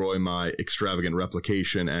don't destroy my extravagant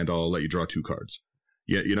replication and I'll let you draw 2 cards.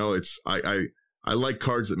 Yeah, I like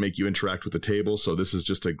cards that make you interact with the table, so this is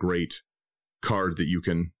just a great card that you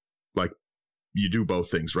can, like, you do both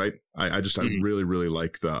things, right? I really, really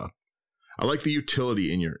like I like the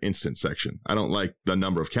utility in your instant section. I don't like the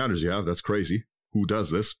number of counters you have. That's crazy. Who does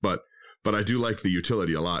this? But I do like the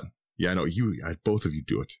utility a lot. Yeah, I know both of you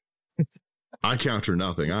do it. I counter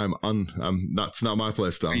nothing. I'm not. It's not my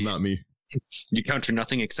play style. Not me. You counter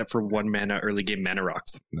nothing except for 1 mana early game mana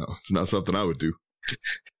rocks. No, it's not something I would do.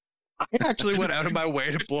 I actually went out of my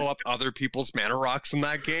way to blow up other people's mana rocks in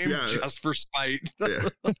that game just for spite. Yeah,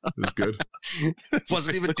 it was good. It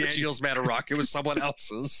wasn't even Daniel's mana rock. It was someone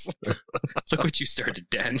else's. Look what you started,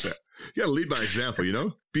 Dan. Yeah. You gotta lead by example,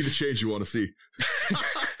 Be the change you want to see.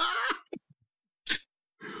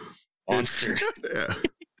 Monster. Yeah.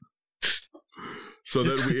 So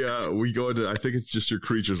then we go into, I think it's just your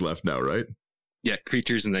creatures left now, right? Yeah,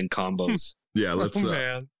 creatures and then combos. Yeah, let's.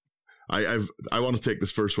 man. I want to take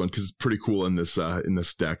this first one because it's pretty cool in this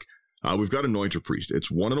deck. We've got Anointer Priest. It's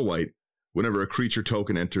 1 and a white. Whenever a creature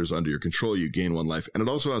token enters under your control, you gain 1 life, and it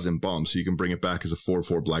also has Embalm, so you can bring it back as a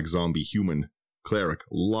 4/4 black zombie human cleric.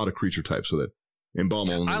 A lot of creature types with it. Embalm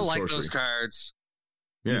only. I like sorcery. those cards.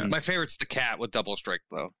 Yeah, My favorite's the cat with double strike,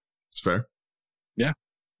 though. it's fair. Yeah.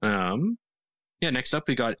 Next up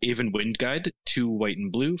we got Aven Wind Guide, 2 white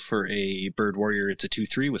and blue for a bird warrior. It's a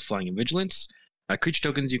 2/3 with flying and vigilance. Creature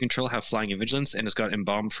tokens you control have flying and vigilance, and it's got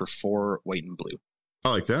Embalm for 4 white and blue. I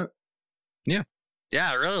like that. Yeah,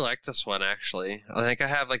 I really like this one, actually. I think I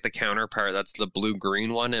have, like, the counterpart. That's the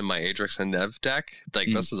blue-green one in my Adrix and Nev deck. Like,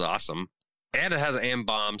 This is awesome. And it has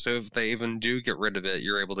Embalm, so if they even do get rid of it,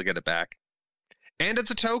 you're able to get it back. And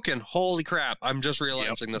it's a token. Holy crap. I'm just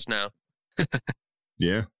realizing this now.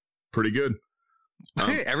 Yeah, pretty good.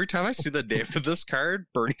 Every time I see the name of this card,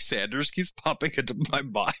 Bernie Sanders keeps popping into my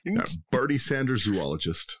mind. Bernie Sanders,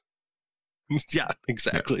 zoologist. Yeah,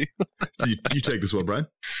 exactly. You take this one, Brian.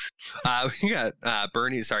 We got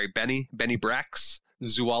Benny Brax,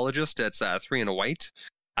 zoologist. It's 3 and a white.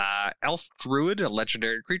 Elf Druid, a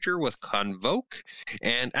legendary creature with Convoke.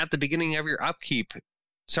 And at the beginning of your upkeep,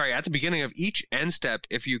 at the beginning of each end step,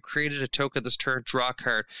 if you created a token this turn, draw a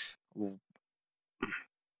card.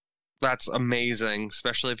 That's amazing,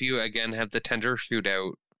 especially if you, again, have the Tender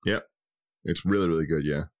Shootout. Yep. It's really, really good,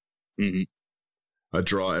 yeah. Mm-hmm. A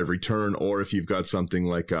draw every turn, or if you've got something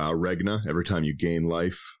like Regna, every time you gain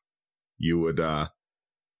life, you would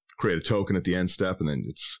create a token at the end step, and then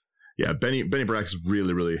Benny Brax is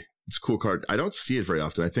really, really, it's a cool card. I don't see it very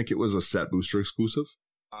often. I think it was a set booster exclusive.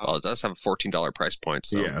 Well, it does have a $14 price point.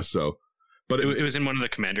 So. Yeah, so... But it was in one of the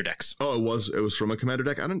commander decks. Oh, it was from a commander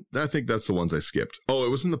deck? I think that's the ones I skipped. Oh, it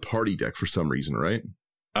was in the party deck for some reason, right?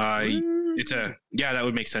 That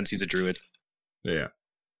would make sense. He's a druid. Yeah.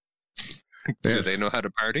 Do they know how to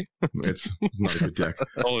party? It's not a good deck.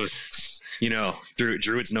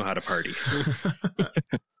 Druids know how to party.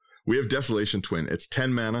 We have Desolation Twin. It's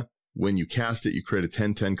 10 mana. When you cast it, you create a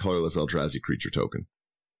 10/10 colorless Eldrazi creature token.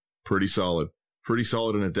 Pretty solid. Pretty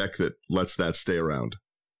solid in a deck that lets that stay around.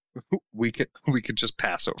 We could just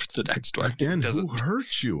pass over to the next one. Again, who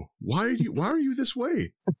hurt you? Why are you this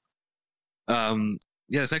way?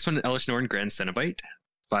 This next one, Elish Norn Grand Cenobite.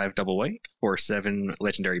 5 double white, 4/7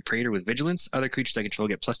 legendary Praetor with vigilance. Other creatures I control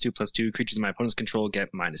get +2/+2. Creatures in my opponent's control get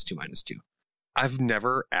 -2/-2. I've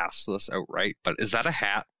never asked this outright, but is that a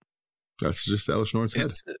hat? That's just Elish Norn's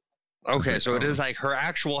head. Okay, so it is like her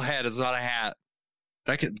actual head is not a hat.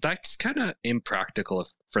 That's kind of impractical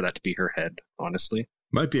for that to be her head, honestly.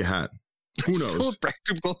 Might be a hat. Who knows? It's still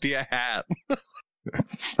practical to be a hat.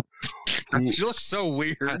 She looks so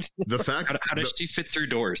weird. The fact how does she fit through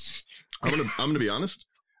doors? I'm gonna be honest.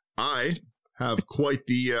 I have quite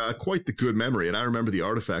the good memory, and I remember the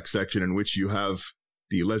artifact section in which you have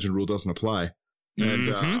the legend rule doesn't apply,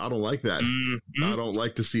 and I don't like that. Mm-hmm. I don't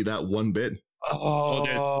like to see that one bit.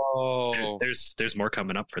 Oh, there's more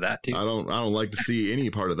coming up for that too. I don't like to see any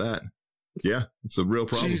part of that. Yeah, it's a real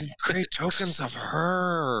problem. Dude, create tokens of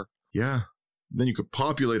her. Yeah, then you could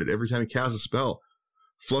populate it every time you cast a spell.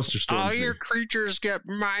 Flusterstorm. All your creatures get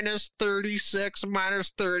 -36,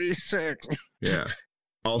 -36. Yeah.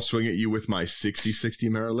 I'll swing at you with my 60/60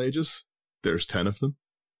 Marillages. There's 10 of them.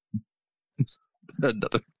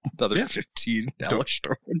 Another 15 Elish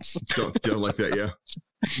Storms. Don't like that, yeah.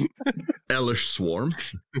 Elish Swarm.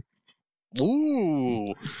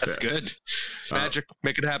 Ooh, that's good. Magic,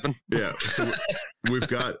 make it happen. Yeah, so we've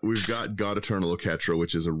got God Eternal Oketra,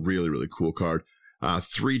 which is a really, really cool card.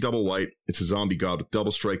 3 double white. It's a zombie god with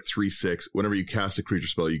double strike, 3/6. Whenever you cast a creature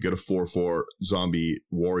spell, you get a 4/4 zombie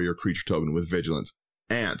warrior creature token with vigilance.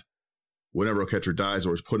 And whenever Oketra dies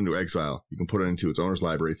or is put into exile, you can put it into its owner's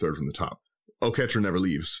library, 3rd from the top. Oketra never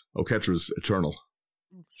leaves. Oketra's eternal.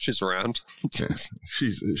 She's around. Yeah,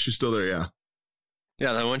 she's still there, yeah.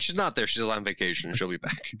 Yeah, then when she's not there, she's on vacation. She'll be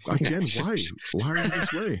back. Again, why? Why are you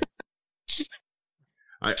this way?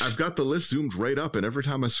 I've got the list zoomed right up, and every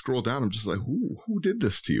time I scroll down, I'm just like, who did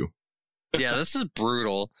this to you? Yeah, this is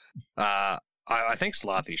brutal. I think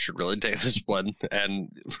Slothy should really take this one, and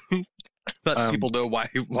let people know why.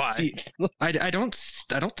 See, I don't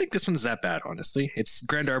think this one's that bad, honestly. It's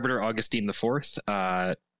Grand Arbiter Augustine the Fourth.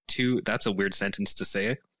 2. That's a weird sentence to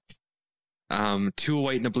say. 2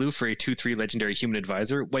 white and a blue for a 2/3 legendary human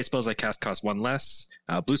advisor. White spells I cast cost 1 less.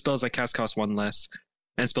 Blue spells I cast cost 1 less.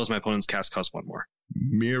 And spells my opponents cast cost 1 more.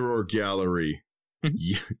 Mirror Gallery.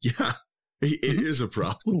 Mm-hmm. Yeah. It is a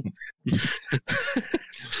problem.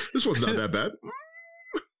 This one's not that bad.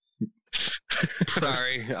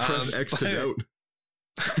 Sorry. Press X to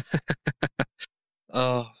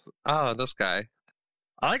doubt. This guy.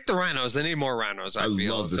 I like the rhinos. They need more rhinos, I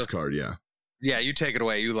feel. Love this card, yeah. Yeah, you take it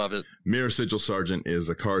away. You love it. Mirror Sigil Sergeant is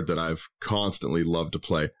a card that I've constantly loved to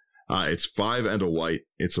play. It's 5 and a white.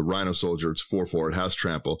 It's a Rhino Soldier. It's 4/4. It has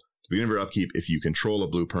trample. To begin your upkeep, if you control a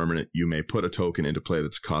blue permanent, you may put a token into play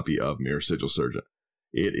that's a copy of Mirror Sigil Sergeant.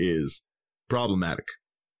 It is problematic.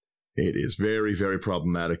 It is very, very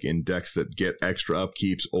problematic in decks that get extra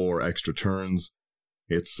upkeeps or extra turns.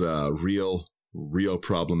 It's a real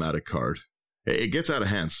problematic card. It gets out of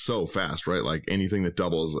hand so fast, right? Like anything that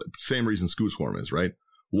doubles, same reason Scute Swarm is, right?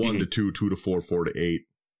 1 to 2, 2 to 4, 4 to 8,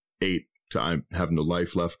 8 to I have no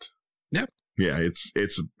life left. Yep. Yeah,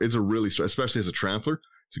 it's a really, especially as a trampler,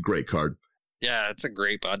 it's a great card. Yeah, it's a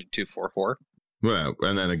great body 2/4/4. Well,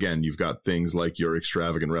 and then again, you've got things like your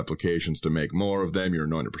extravagant replications to make more of them, your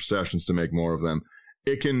anointed processions to make more of them.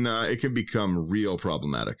 It can become real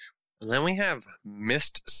problematic. And then we have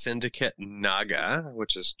Mist Syndicate Naga,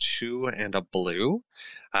 which is 2 and a blue.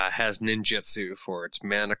 Has ninjutsu for its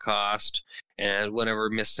mana cost. And whenever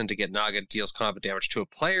Mist Syndicate Naga deals combat damage to a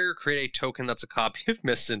player, create a token that's a copy of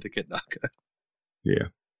Mist Syndicate Naga. Yeah.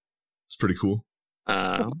 It's pretty cool.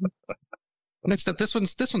 Next up, this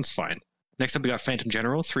one's fine. Next up, we got Phantom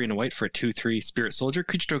General, 3 and a white for a 2/3 Spirit Soldier.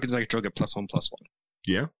 Creature tokens like draw get +1/+1.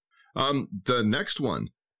 Yeah. The next one,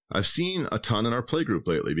 I've seen a ton in our playgroup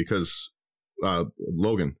lately because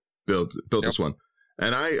Logan built this one.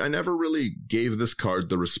 And I never really gave this card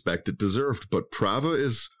the respect it deserved, but Prava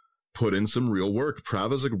is put in some real work.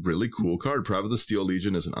 Prava's a really cool card. Prava the Steel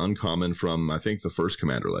Legion is an uncommon from, I think, the first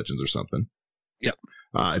Commander Legends or something. Yep.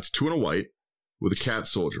 It's 2 and a white with a Cat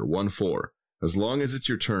Soldier, 1/4. As long as it's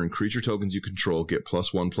your turn, creature tokens you control get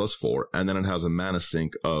 +1/+4, and then it has a mana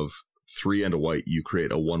sink of 3 and a white. You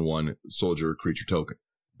create a 1/1 soldier creature token.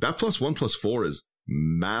 That +1/+4 is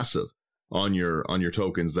massive on your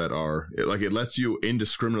tokens that are like, it lets you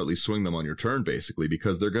indiscriminately swing them on your turn basically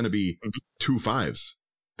because they're going to be 2 5s.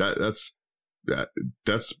 That's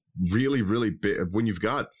really, really big when you've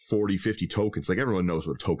got 40, 50 tokens. Like everyone knows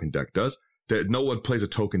what a token deck does. That no one plays a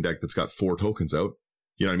token deck that's got 4 tokens out.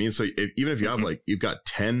 You know what I mean? So even if you have you've got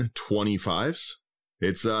 10, 25s,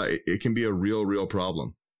 it can be a real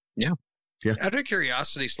problem. Yeah. Yeah. Out of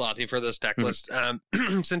curiosity, Slothy, for this deck list,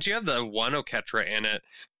 since you have the 1 Oketra in it,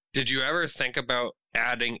 did you ever think about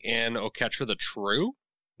adding in Oketra the True?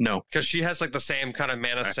 No. Because she has like the same kind of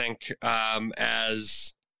mana sink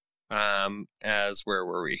as where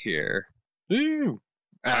were we here?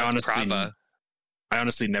 Prava. I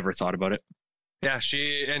honestly never thought about it. Yeah,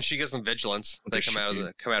 she gives them vigilance. They come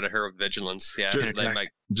out of her with vigilance. Yeah, Just, they might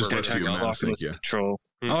just work lets you mana sink, yeah. Control.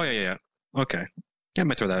 Oh yeah. Okay. Yeah, I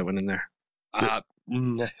might throw that one in there.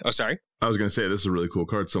 Sorry. I was going to say, this is a really cool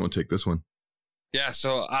card. Someone take this one. Yeah,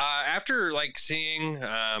 so after seeing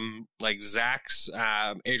Zach's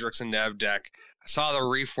Adrix and Nev deck, I saw the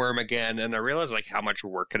Reef Worm again, and I realized how much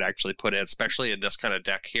work it actually put in, especially in this kind of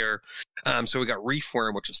deck here. So we got Reef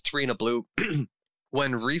Worm, which is 3 and a blue.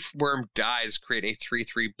 When Reef Worm dies, create a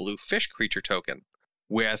 3/3 blue fish creature token.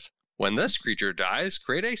 With when this creature dies,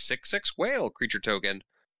 create a 6/6 whale creature token.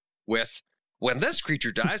 With when this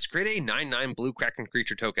creature dies, create a 9/9 blue kraken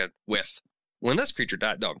creature token. With when this creature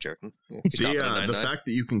dies, no, I'm joking. The fact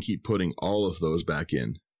that you can keep putting all of those back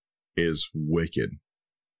in is wicked.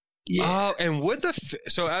 Yeah. Oh, and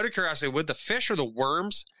so out of curiosity, would the fish or the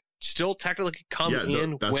worms still technically come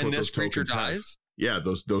in when this creature dies? Yeah,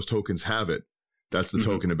 those tokens have it. That's the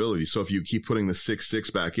token ability. So if you keep putting the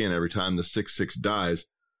 6/6 back in every time the 6/6 dies,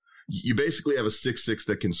 you basically have a 6/6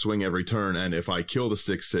 that can swing every turn. And if I kill the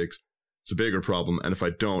 6/6, it's a bigger problem. And if I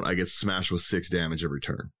don't, I get smashed with 6 damage every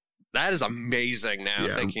turn. That is amazing.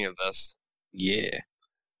 Now thinking of this, yeah,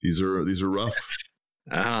 these are rough.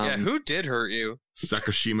 Yeah, who did hurt you?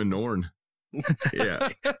 Sakashima Norn. Yeah,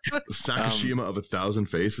 Sakashima of 1,000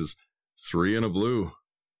 Faces, 3 and a blue.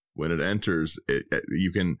 When it enters,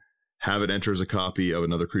 you can have it enter as a copy of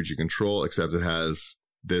another creature you control, except it has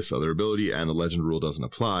this other ability and the legend rule doesn't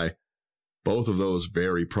apply. Both of those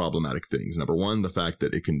very problematic things. Number 1, the fact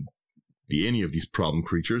that it can be any of these problem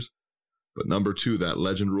creatures. But number 2, that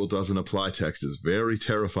legend rule doesn't apply text is very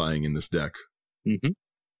terrifying in this deck. Mm-hmm.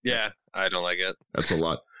 Yeah, I don't like it. That's a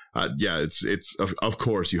lot. It's of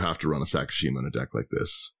course you have to run a Sakashima in a deck like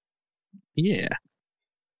this. Yeah.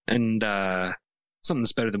 And something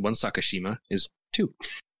that's better than 1 Sakashima is 2.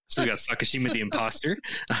 So we got Sakashima the Imposter,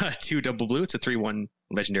 2 double blue. It's a 3/1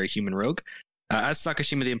 legendary human rogue. As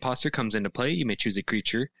Sakashima the Imposter comes into play, you may choose a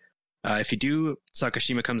creature If you do,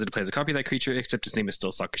 Sakashima comes into play as a copy of that creature, except his name is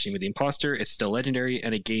still Sakashima the Imposter. It's still legendary,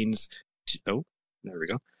 and it gains... there we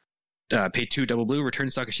go. Pay 2 double blue, return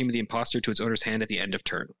Sakashima the Imposter to its owner's hand at the end of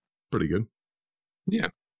turn. Pretty good. Yeah.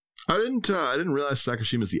 I didn't realize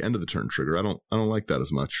Sakashima is the end of the turn trigger. I don't like that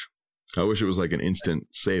as much. I wish it was like an instant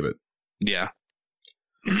save it. Yeah.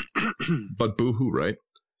 But boo-hoo, right?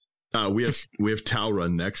 We have Talra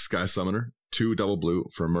next, Sky Summoner. 2 double blue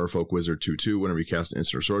for a Merfolk Wizard 2/2. Whenever you cast an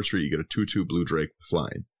instant or sorcery, you get a 2/2 blue Drake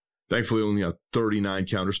flying. Thankfully, only got 39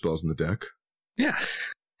 counter spells in the deck. Yeah.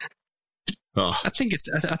 Oh, I think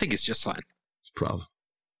it's just fine. it's a problem.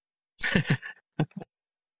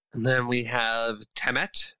 And then we have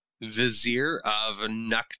Temet, Vizier of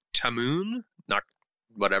Noctamoon,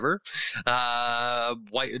 whatever.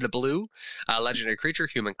 White and blue. Legendary creature,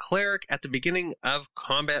 human cleric. At the beginning of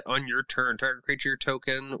combat on your turn, target creature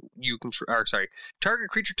token you control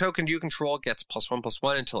gets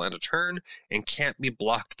 +1/+1 until end of turn and can't be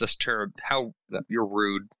blocked this turn. How you're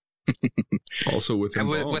rude. Also with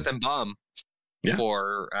Embalm. With Embalm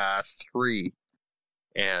for 3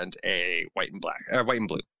 and a white and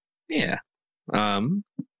blue. Yeah.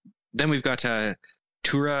 Then we've got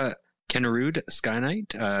Tura Kenarud, Sky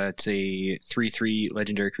Knight. It's a 3/3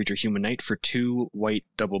 legendary creature, human knight for 2 white,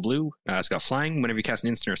 double blue. It's got flying. Whenever you cast an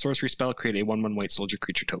instant or sorcery spell, create a 1/1 white soldier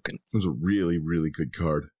creature token. It was a really, really good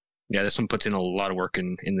card. Yeah, this one puts in a lot of work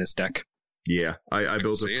in this deck. Yeah, I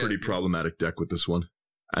built a pretty problematic deck with this one.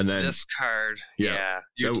 And then this card, then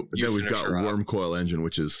we've got Wormcoil Engine,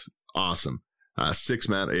 which is awesome. 6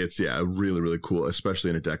 mana. It's really, really cool,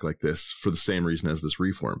 especially in a deck like this for the same reason as this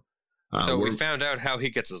Reform. So we found out how he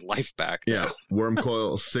gets his life back. Yeah,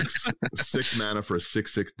 Wormcoil, 6 mana for a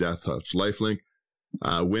 6/6 Death Touch lifelink.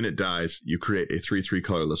 When it dies, you create a 3/3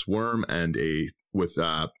 colorless worm and with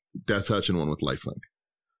Death Touch and one with lifelink.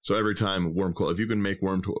 So every time Wormcoil, if you can make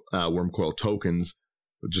Wormcoil tokens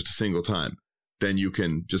just a single time, then you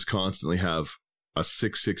can just constantly have a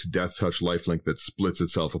 6/6 Death Touch lifelink that splits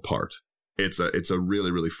itself apart. It's a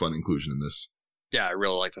really, really fun inclusion in this. Yeah, I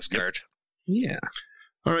really like this card. Yeah.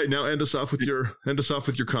 All right, now end us off with your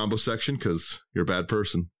combo section because you're a bad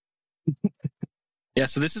person. Yeah,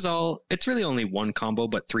 so this is it's really only one combo,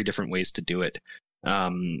 but 3 different ways to do it.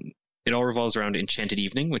 It all revolves around Enchanted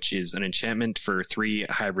Evening, which is an enchantment for 3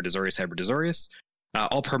 Hybrid Azorius.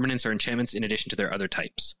 All permanents are enchantments in addition to their other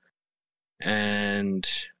types. And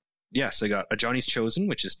yeah, so I got Ajani's Chosen,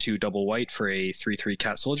 which is 2 double white for a 3/3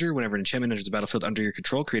 cat soldier. Whenever an enchantment enters the battlefield under your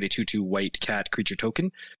control, create a 2/2 white cat creature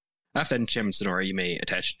token. After that enchantment's aura, you may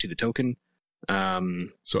attach it to the token.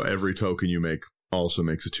 So every token you make also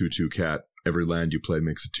makes a 2/2 cat. Every land you play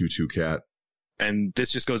makes a 2/2 cat. And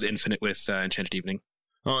this just goes infinite with Enchanted Evening.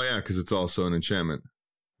 Oh yeah, because it's also an enchantment.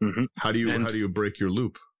 Mm-hmm. How do you break your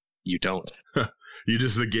loop? You don't. You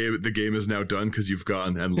just the game is now done because you've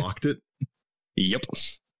gone and locked it. Yep.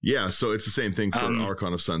 Yeah, so it's the same thing for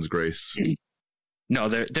Archon of Sun's Grace. No,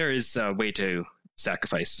 there is a way to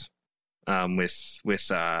sacrifice with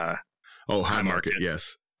High Market,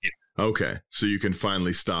 yes. Yeah. Okay, so you can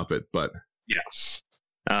finally stop it, but yes.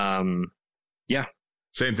 Yeah.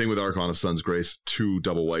 Same thing with Archon of Sun's Grace, 2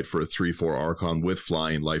 double white for a 3/4 Archon with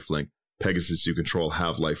flying lifelink. Pegasus you control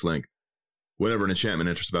have lifelink. Whenever an enchantment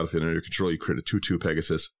enters the battlefield under your control, you create a 2/2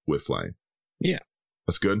 Pegasus with flying. Yeah.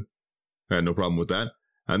 That's good. I had no problem with that.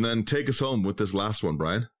 And then take us home with this last one,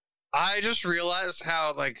 Brian. I just realized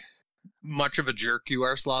how much of a jerk you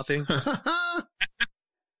are, Slothy.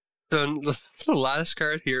 The last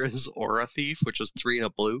card here is Aura Thief, which is 3 and a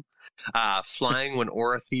blue. Flying, when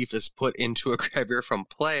Aura Thief is put into a graveyard from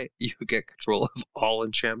play, you get control of all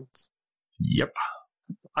enchantments. Yep.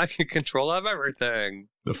 I can control of everything.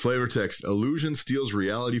 The flavor text, illusion steals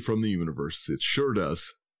reality from the universe. It sure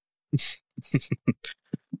does.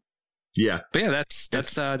 Yeah. But yeah,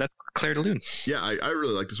 that's Clair de Lune. Yeah, I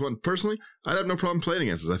really like this one. Personally, I'd have no problem playing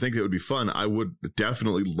against this. I think it would be fun. I would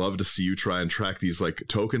definitely love to see you try and track these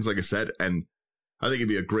tokens, like I said, and I think it'd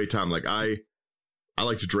be a great time. I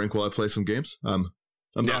like to drink while I play some games. I'm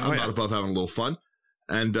not above having a little fun.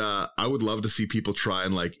 And I would love to see people try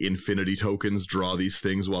and infinity tokens draw these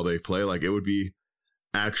things while they play. It would be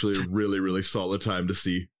actually a really, really solid time to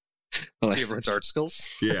see. Everyone's art skills.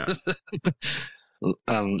 Yeah.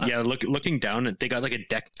 Looking down, they got a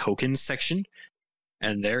deck tokens section,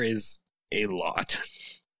 and there is a lot.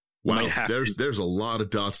 Wow, there's a lot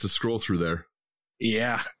of dots to scroll through there.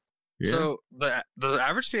 Yeah. So the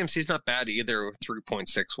average CMC is not bad either, with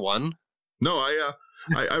 3.61. No,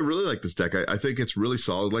 I really like this deck. I think it's really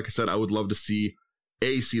solid. Like I said, I would love to see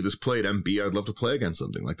this played, and B, I'd love to play against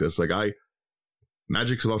something like this.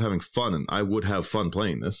 Magic's about having fun, and I would have fun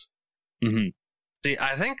playing this. Mm-hmm. See,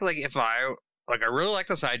 I think like if I really like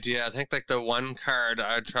this idea. I think like the one card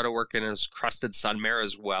I'd try to work in is Crusted Sunmare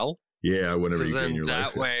as well. Yeah, whenever you then gain your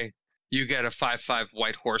life. That way you get a 5/5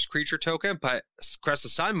 white horse creature token, but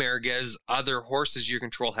Crusted Sunmare gives other horses you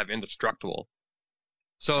control have indestructible.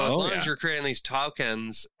 So as long as you're creating these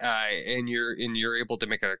tokens and you're able to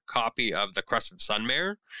make a copy of the Crusted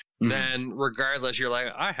Sunmare, then regardless, you're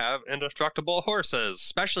like, I have indestructible horses.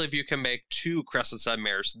 Especially if you can make 2 Crusted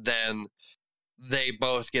Sunmares, then they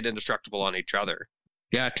both get indestructible on each other.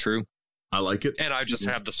 Yeah, true. I like it. And I just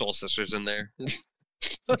have the Soul Sisters in there.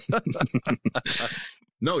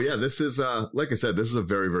 No, yeah, this is like I said, this is a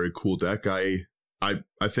very, very cool deck. I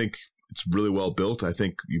think it's really well built. I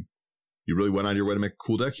think you really went on your way to make a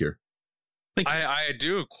cool deck here. I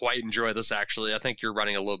do quite enjoy this, actually. I think you're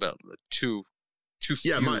running a little bit too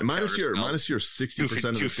few. Yeah, minus your 60%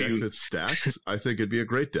 of the deck that stacks, I think it'd be a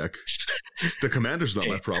great deck. The commander's not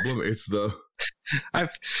my problem. It's the...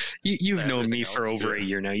 You've known me for over a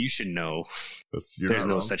year now. You should know. There's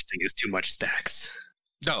no such thing as too much stacks.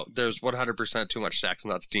 No, there's 100% too much stacks,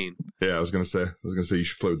 and that's Dean. Yeah, I was gonna say you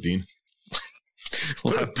should play with Dean.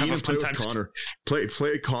 We'll play have a fun with time. Connor.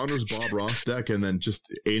 Play Connor's Bob Ross deck, and then just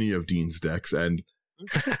any of Dean's decks, and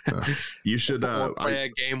you should play a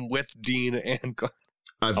game with Dean and.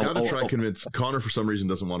 I've got to try convince Connor. For some reason,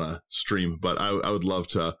 doesn't want to stream, but I would love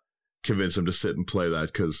to convince him to sit and play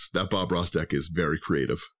that, because that Bob Ross deck is very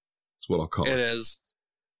creative. That's what I'll call it. It is.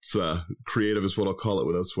 It's creative is what I'll call it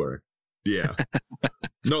without swearing. Yeah.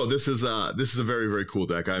 No, this is a very, very cool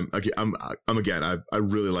deck. I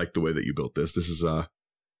really like the way that you built this. This is a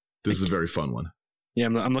very fun one. Yeah,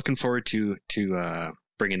 I'm looking forward to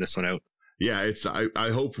bringing this one out. Yeah, I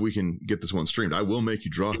hope we can get this one streamed. I will make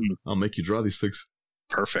you draw. I'll make you draw these things.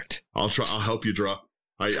 Perfect. I'll help you draw.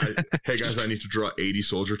 Hey guys, I need to draw 80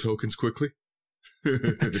 soldier tokens quickly.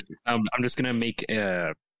 I'm just gonna make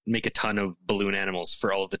a ton of balloon animals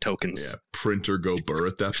for all of the tokens. Yeah, print or go burr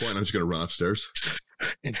at that point. I'm just gonna run upstairs.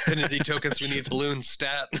 Infinity tokens. We need balloon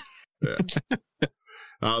stat. Yeah.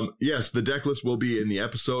 Yes, the deck list will be in the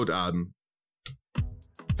episode.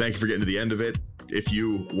 Thank you for getting to the end of it. If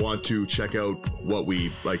you want to check out what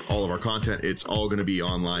we like, all of our content, it's all going to be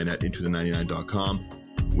online at intothe99.com.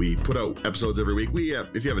 We put out episodes every week.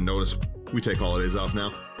 If you haven't noticed, we take holidays off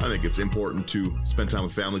now. I think it's important to spend time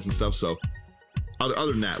with families and stuff. So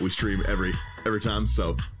other than that, we stream every time.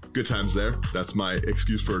 So good times there. That's my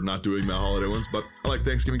excuse for not doing the holiday ones, but I like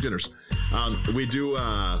Thanksgiving dinners. We do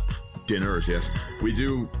dinners, yes. We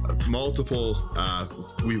do multiple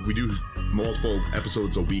we do multiple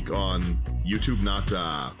episodes a week on YouTube, not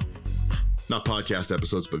podcast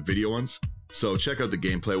episodes, but video ones. So check out the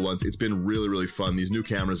gameplay ones. It's been really, really fun. These new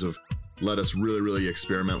cameras have let us really, really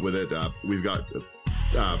experiment with it. We've got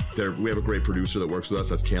we have a great producer that works with us.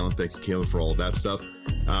 That's Kalen. Thank you, Kalen, for all of that stuff.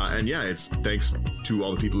 And yeah, it's thanks to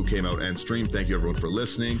all the people who came out and streamed. Thank you, everyone, for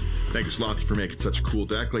listening. Thank you, Slothy, for making such a cool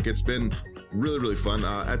deck. Like, it's been really, really fun.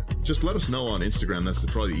 Just let us know on Instagram. That's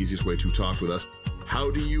probably the easiest way to talk with us.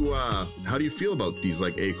 How do you feel about these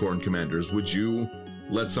like Acorn commanders? Would you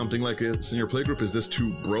let something like this in your playgroup? Is this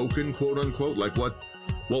too broken, quote unquote? Like, what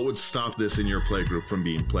would stop this in your playgroup from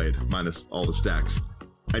being played, minus all the stacks?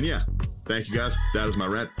 And yeah, thank you guys. That is my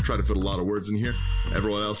rant. Try to fit a lot of words in here.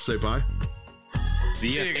 Everyone else, say bye.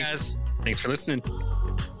 See you guys. Thanks for listening.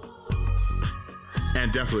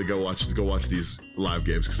 And definitely go watch these live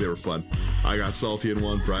games, because they were fun. I got salty in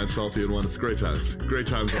one, Brian salty in one. It's great times. Great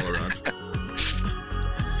times all around.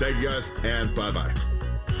 Thank you guys, and bye-bye.